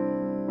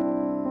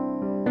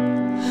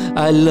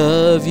 I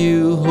love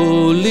you,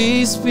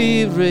 Holy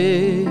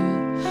Spirit.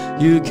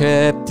 You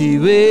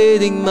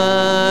captivating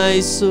my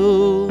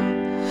soul.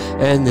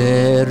 And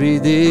every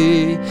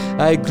day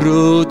I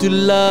grow to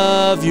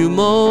love you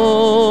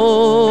more.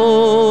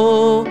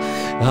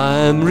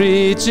 I'm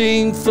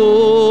reaching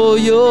for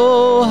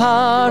your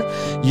heart.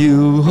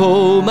 You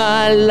hold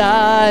my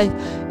life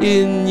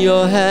in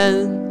your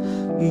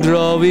hand,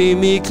 drawing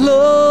me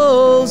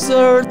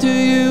closer to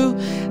you.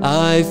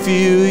 I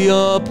feel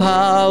your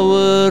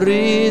power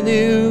in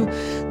you.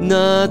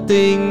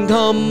 Nothing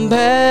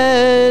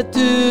compared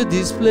to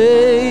this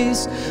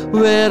place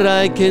where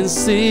I can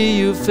see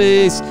you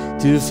face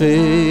to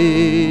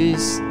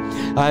face.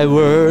 I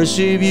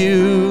worship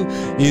you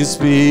in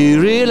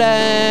spirit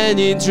and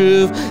in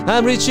truth.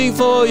 I'm reaching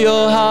for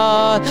your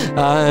heart.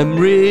 I'm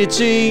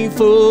reaching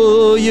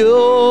for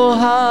your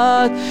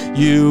heart.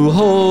 You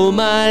hold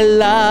my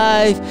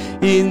life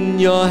in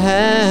your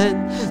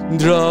hand,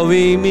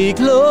 drawing me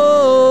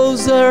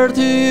closer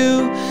to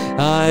you.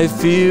 I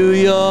feel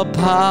your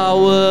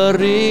power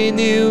in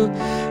you.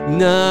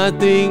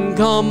 Nothing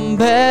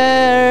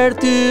compared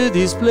to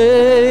this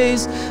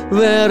place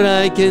where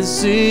I can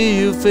see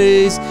you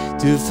face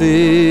to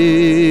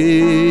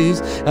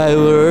face. I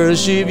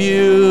worship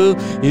you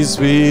in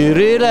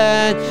spirit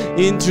and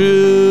in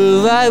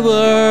truth. I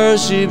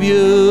worship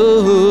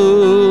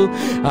you.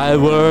 I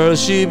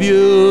worship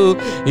you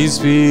in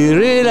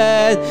spirit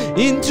and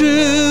in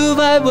truth.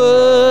 I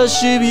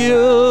worship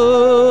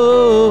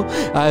you.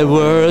 I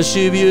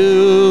worship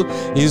you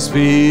in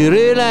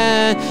spirit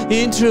and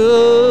in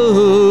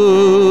truth.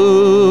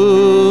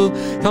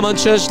 Come on,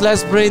 church,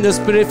 let's pray in the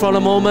Spirit for a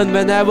moment.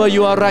 Whenever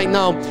you are right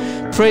now,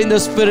 pray in the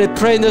Spirit,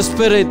 pray in the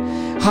Spirit.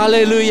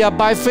 Hallelujah.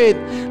 By faith,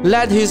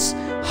 let His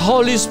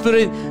Holy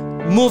Spirit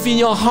move in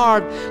your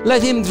heart.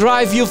 Let Him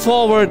drive you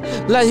forward.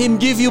 Let Him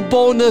give you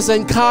boldness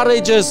and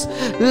courage.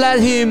 Let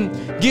Him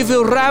give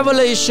you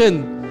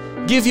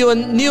revelation, give you a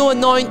new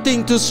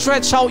anointing to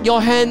stretch out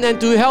your hand and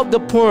to help the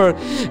poor,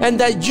 and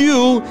that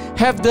you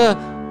have the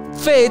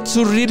faith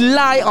to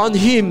rely on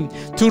Him,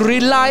 to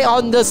rely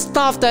on the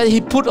stuff that He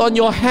put on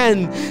your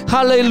hand.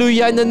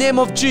 Hallelujah. In the name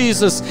of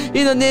Jesus,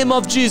 in the name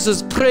of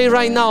Jesus, pray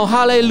right now.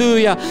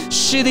 Hallelujah.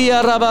 In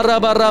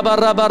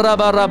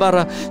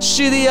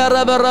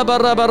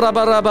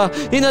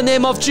the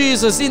name of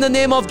Jesus, in the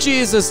name of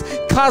Jesus,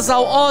 cast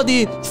out all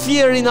the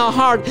fear in our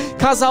heart,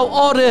 cast out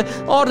all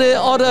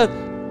the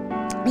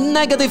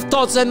negative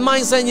thoughts and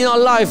mindset in our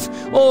life.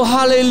 Oh,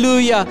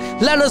 hallelujah.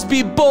 Let us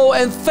be bold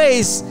and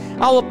face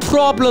our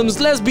problems.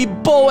 Let's be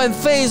bold and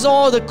face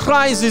all the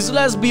crises.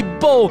 Let's be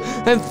bold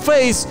and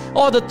face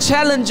all the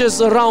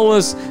challenges around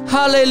us.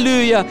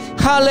 Hallelujah.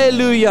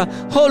 Hallelujah.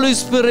 Holy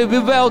Spirit, we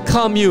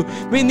welcome you.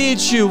 We need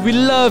you. We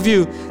love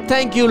you.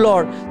 Thank you,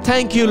 Lord.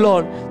 Thank you,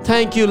 Lord.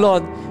 Thank you,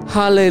 Lord.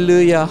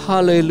 Hallelujah.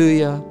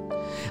 Hallelujah.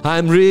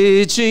 I'm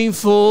reaching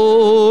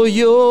for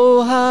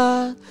your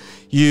heart.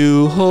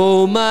 You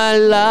hold my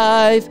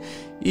life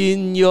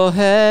in your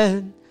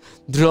hand,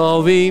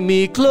 drawing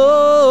me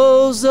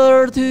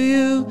closer to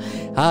you.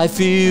 I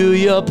feel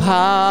your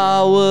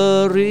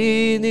power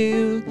in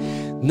you.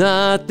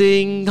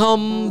 Nothing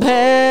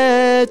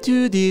compared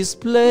to this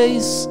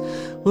place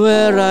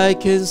where I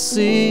can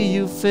see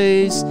you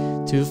face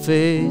to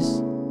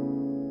face.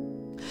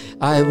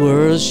 I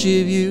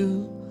worship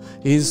you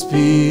in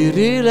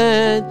spirit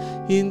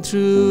and in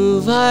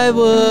truth. I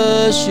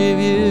worship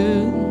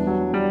you.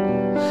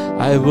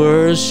 I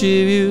worship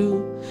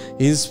you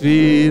in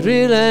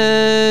spirit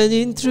and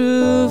in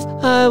truth.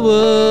 I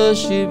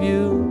worship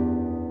you.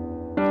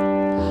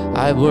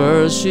 I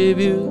worship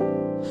you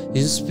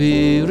in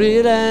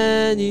spirit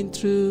and in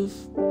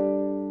truth.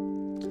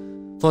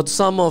 For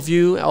some of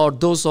you, or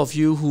those of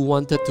you who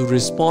wanted to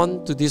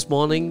respond to this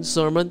morning's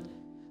sermon,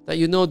 that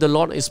you know the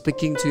Lord is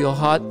speaking to your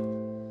heart,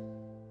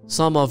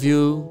 some of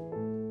you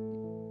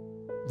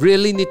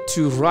really need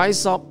to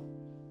rise up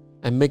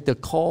and make the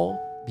call.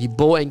 Be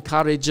bold and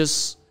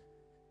courageous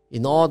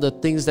in all the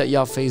things that you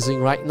are facing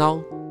right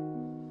now.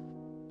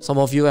 Some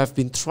of you have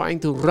been trying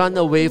to run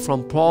away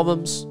from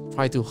problems,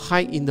 try to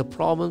hide in the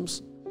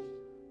problems,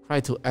 try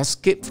to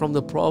escape from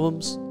the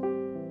problems.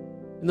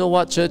 You know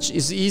what, church?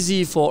 It's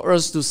easy for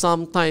us to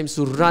sometimes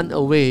to run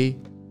away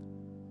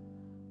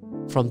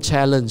from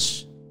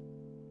challenge,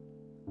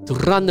 to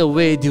run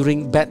away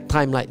during bad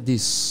time like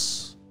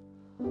this.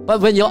 But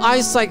when your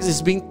eyesight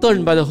is being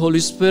turned by the Holy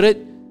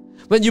Spirit,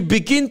 when you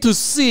begin to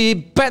see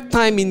bad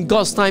time in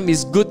God's time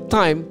is good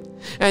time,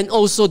 and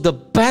also the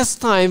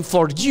best time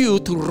for you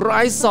to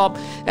rise up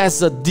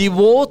as a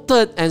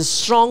devoted and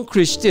strong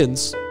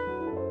Christians,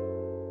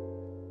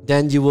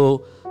 then you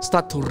will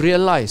start to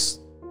realize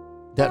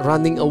that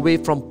running away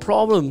from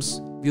problems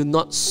will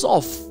not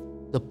solve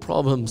the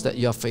problems that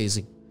you are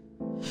facing.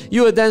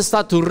 You will then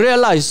start to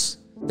realize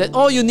that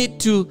all you need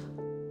to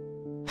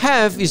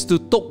have is to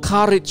take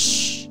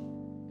courage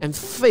and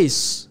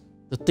face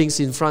the things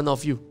in front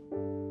of you.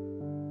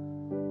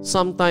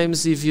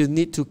 Sometimes if you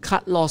need to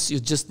cut loss, you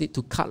just need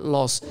to cut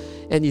loss.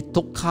 And it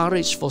took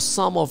courage for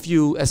some of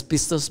you as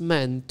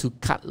businessmen to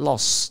cut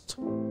loss.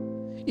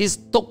 It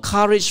took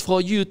courage for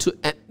you to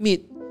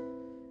admit,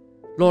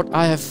 Lord,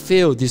 I have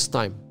failed this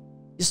time.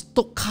 It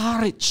took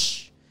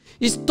courage.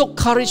 It took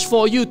courage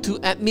for you to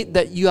admit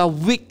that you are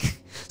weak,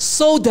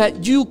 so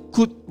that you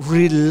could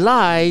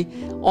rely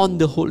on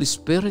the Holy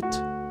Spirit.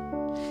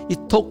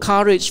 It took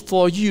courage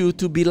for you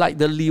to be like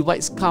the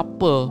Levite's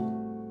couple,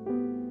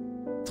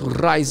 to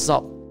rise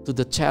up to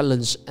the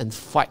challenge and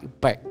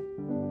fight back.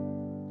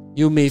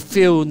 You may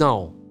fail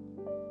now,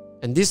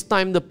 and this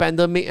time the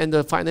pandemic and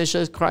the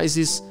financial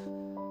crisis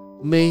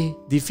may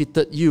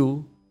defeated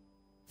you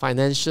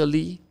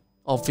financially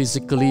or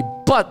physically,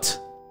 but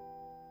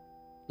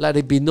let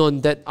it be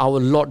known that our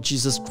Lord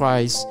Jesus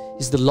Christ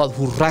is the Lord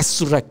who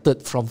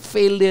resurrected from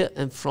failure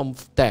and from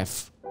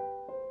death.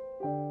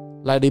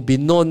 Let it be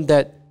known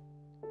that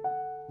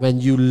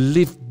when you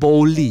live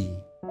boldly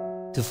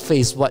to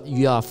face what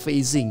you are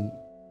facing,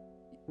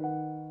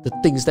 the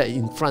things that are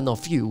in front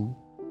of you,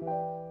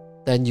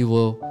 then you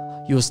will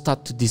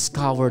start to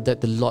discover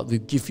that the Lord will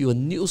give you a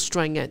new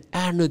strength and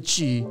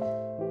energy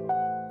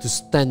to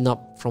stand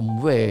up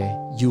from where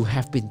you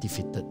have been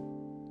defeated.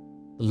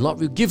 The Lord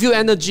will give you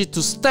energy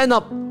to stand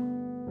up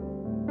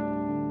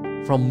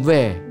from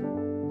where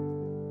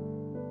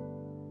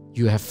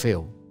you have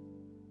failed,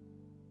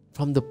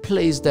 from the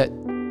place that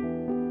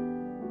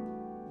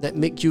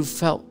make you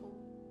felt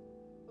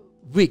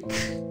weak,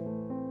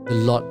 the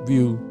Lord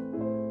will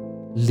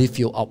lift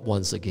you up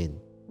once again.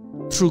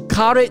 Through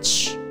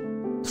courage,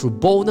 through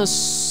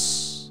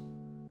boldness,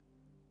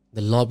 the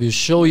Lord will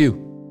show you.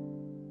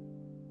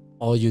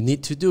 All you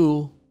need to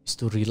do is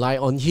to rely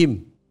on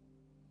Him.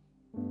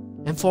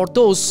 And for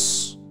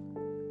those,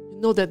 you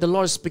know that the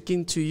Lord is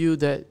speaking to you,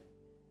 that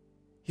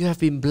you have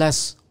been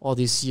blessed all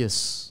these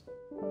years.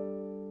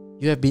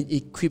 You have been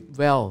equipped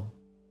well,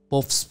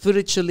 both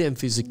spiritually and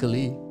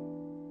physically.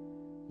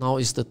 Now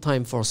is the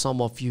time for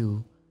some of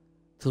you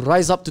to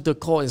rise up to the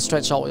call and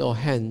stretch out your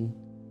hand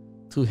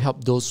to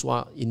help those who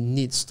are in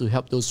needs, to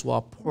help those who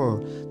are poor,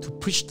 to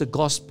preach the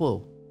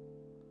gospel,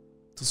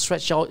 to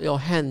stretch out your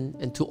hand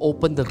and to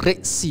open the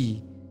Red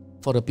Sea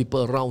for the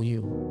people around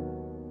you.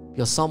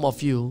 Because some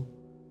of you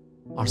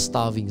are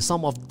starving.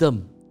 Some of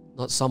them,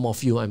 not some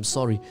of you, I'm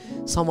sorry.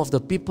 Some of the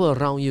people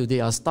around you,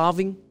 they are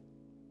starving.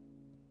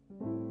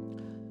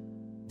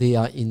 They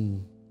are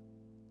in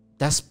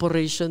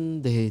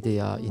desperation. They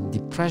are in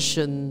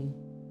depression.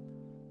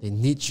 They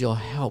need your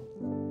help,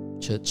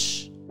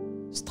 church.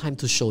 It's time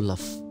to show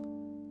love.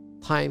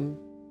 Time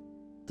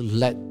to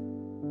let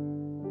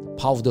the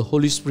power of the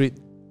Holy Spirit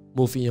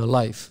move in your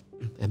life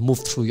and move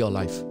through your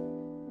life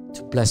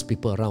to bless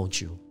people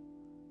around you.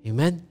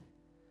 Amen.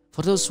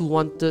 For those who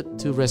wanted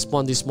to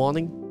respond this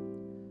morning,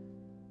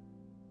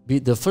 be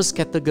it the first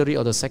category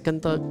or the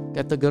second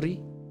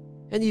category,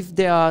 and if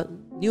there are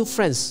new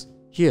friends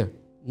here,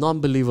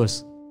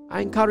 non-believers,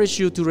 I encourage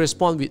you to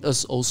respond with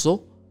us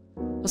also,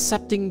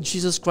 accepting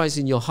Jesus Christ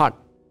in your heart.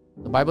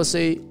 The Bible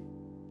says,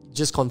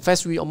 just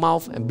confess with your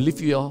mouth and believe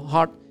with your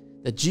heart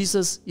that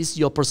Jesus is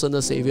your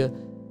personal Savior,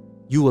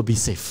 you will be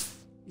saved.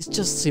 It's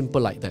just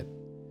simple like that.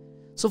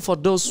 So for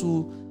those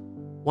who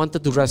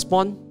wanted to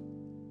respond,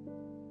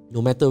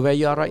 no matter where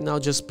you are right now,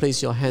 just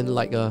place your hand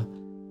like a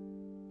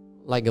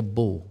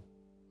bowl,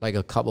 like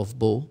a cup of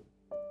bowl,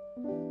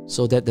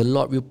 so that the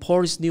Lord will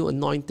pour His new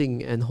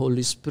anointing and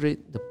Holy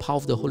Spirit, the power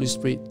of the Holy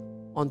Spirit,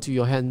 onto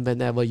your hand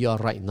whenever you are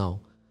right now.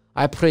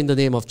 I pray in the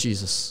name of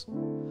Jesus.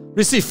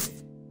 Receive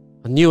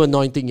a new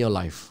anointing in your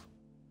life.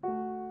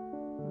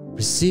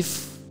 Receive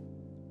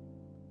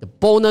the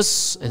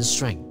boldness and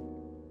strength.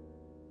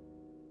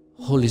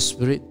 Holy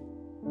Spirit,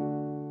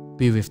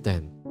 be with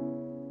them.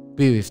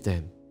 Be with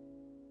them.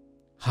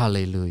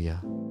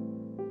 Hallelujah.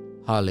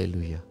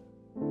 Hallelujah.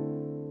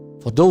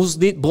 For those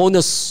who need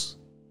boldness,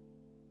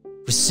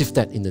 receive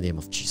that in the name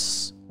of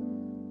Jesus.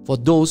 For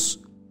those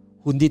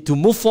who need to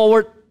move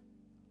forward,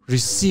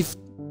 receive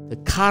the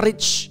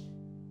courage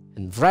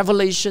and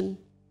revelation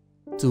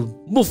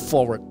to move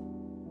forward,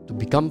 to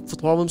become a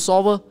problem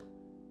solver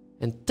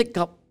and take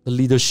up the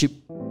leadership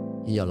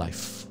in your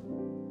life.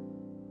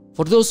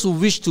 For those who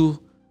wish to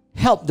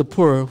help the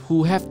poor,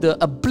 who have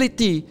the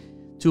ability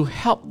to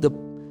help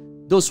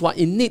those who are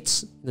in need,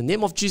 in the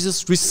name of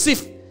Jesus,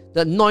 receive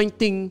the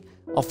anointing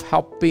of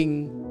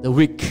helping the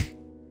weak,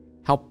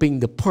 helping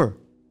the poor,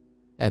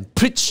 and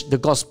preach the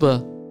gospel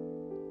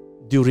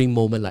during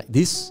moments like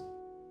this,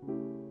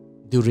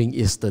 during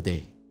Easter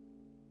Day.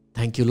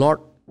 Thank you, Lord.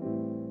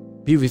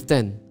 Be with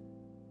them.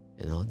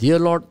 Dear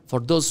Lord, for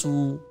those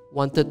who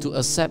wanted to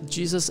accept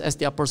Jesus as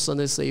their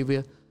personal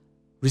Savior,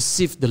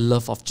 receive the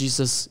love of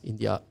Jesus in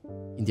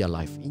their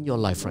life, in your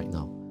life right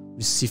now.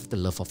 Receive the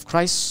love of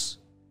Christ.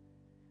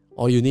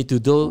 All you need to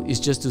do is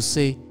just to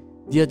say,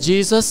 Dear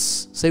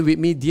Jesus, say with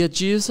me, Dear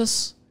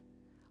Jesus,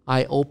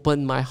 I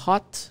open my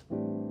heart,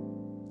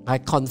 I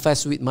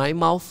confess with my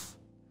mouth,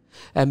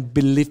 and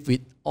believe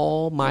with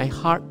all my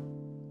heart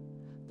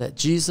that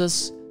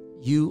Jesus,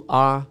 you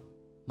are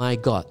my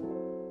God.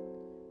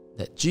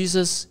 That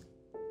Jesus,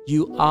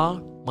 you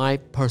are my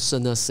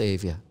personal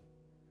Savior.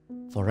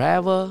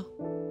 Forever,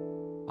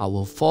 I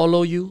will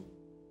follow you.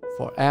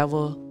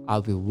 Forever, I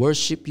will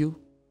worship you.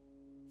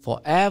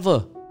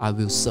 Forever, I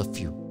will serve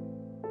you.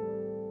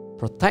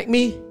 Protect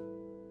me.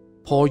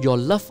 Pour your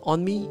love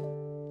on me.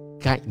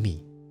 Guide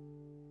me.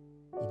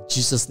 In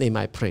Jesus' name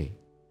I pray.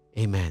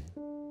 Amen.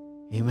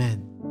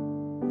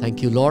 Amen.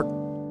 Thank you, Lord.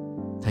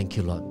 Thank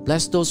you, Lord.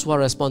 Bless those who are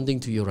responding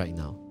to you right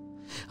now.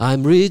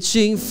 I'm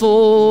reaching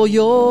for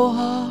your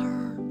heart.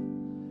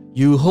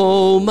 You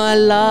hold my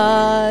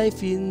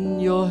life in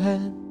your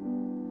hand,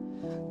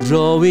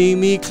 drawing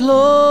me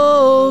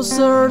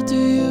closer to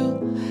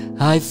you.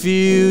 I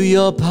feel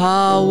your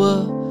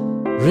power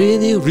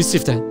renew.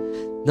 Receive that.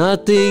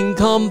 Nothing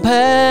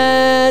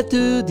compared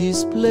to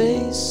this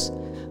place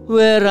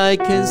where I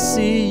can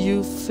see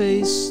you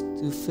face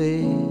to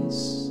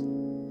face.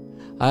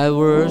 I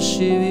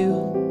worship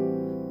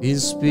you in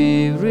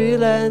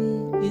spirit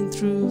and in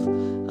truth.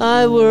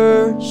 I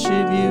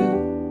worship you.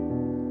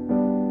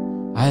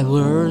 I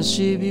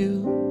worship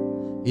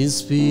you in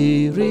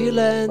spirit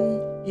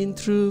and in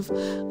truth.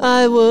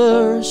 I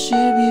worship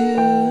you.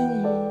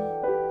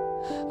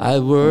 I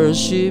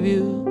worship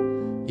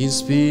you in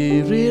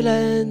spirit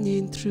and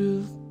in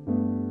truth.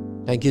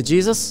 Thank you,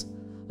 Jesus.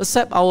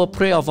 Accept our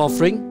prayer of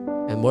offering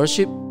and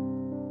worship.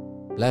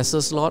 Bless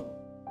us, Lord,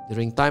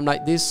 during time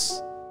like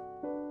this.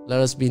 Let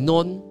us be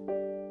known.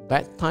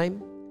 Bad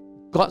time,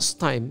 God's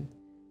time,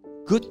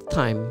 good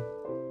time,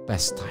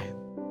 best time.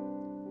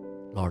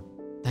 Lord.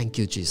 Thank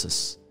you,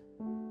 Jesus.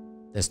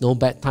 There's no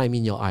bad time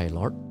in your eye,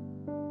 Lord.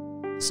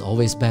 It's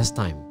always best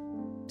time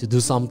to do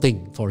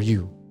something for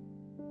you.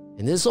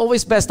 And it's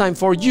always best time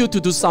for you to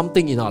do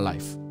something in our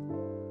life.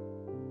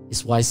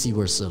 It's vice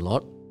versa,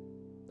 Lord.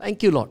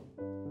 Thank you, Lord.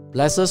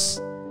 Bless us.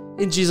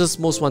 In Jesus'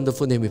 most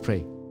wonderful name we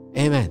pray.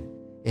 Amen.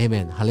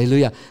 Amen.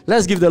 Hallelujah.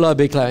 Let's give the Lord a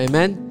big clap.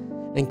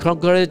 Amen. And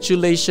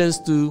congratulations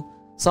to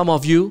some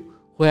of you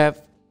who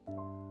have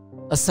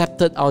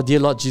accepted our dear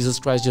Lord Jesus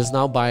Christ just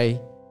now by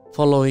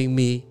following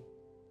me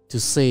to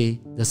say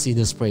the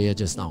sinner's prayer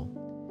just now.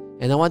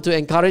 And I want to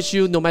encourage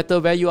you, no matter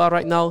where you are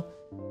right now,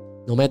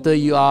 no matter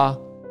you are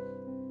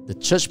the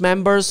church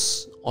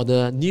members or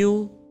the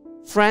new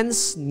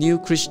friends, new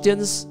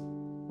Christians,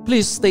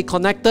 please stay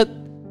connected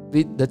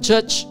with the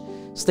church,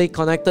 stay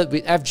connected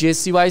with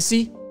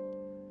FGACYC.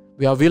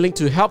 We are willing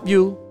to help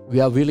you. We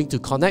are willing to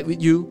connect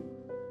with you.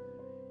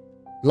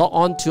 Log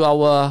on to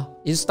our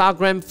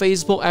Instagram,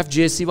 Facebook,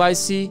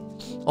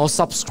 FGACYC, or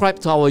subscribe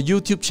to our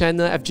YouTube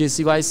channel,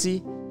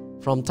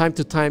 FGACYC. From time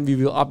to time, we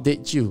will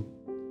update you,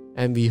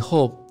 and we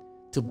hope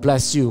to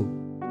bless you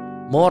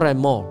more and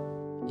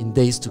more in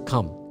days to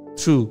come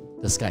through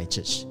the Sky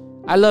Church.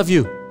 I love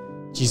you.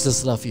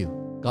 Jesus loves you.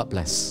 God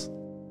bless.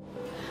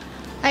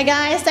 Hi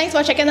guys, thanks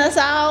for checking us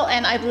out,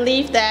 and I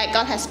believe that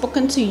God has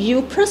spoken to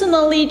you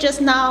personally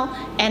just now,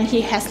 and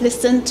He has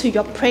listened to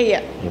your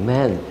prayer.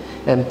 Amen.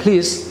 And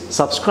please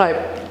subscribe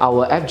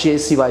our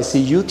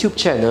FGACYC YouTube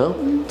channel.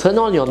 Turn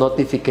on your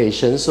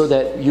notifications so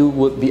that you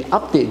would be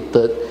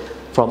updated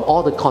from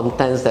all the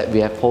contents that we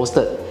have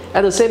posted.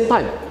 At the same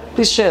time,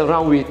 please share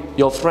around with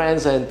your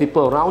friends and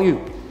people around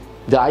you.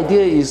 The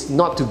idea is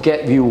not to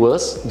get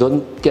viewers,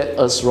 don't get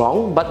us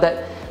wrong, but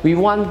that we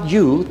want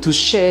you to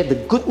share the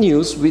good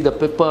news with the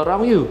people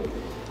around you.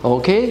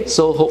 Okay,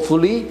 so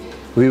hopefully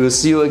we will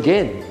see you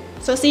again.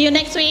 So see you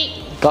next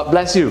week. God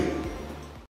bless you.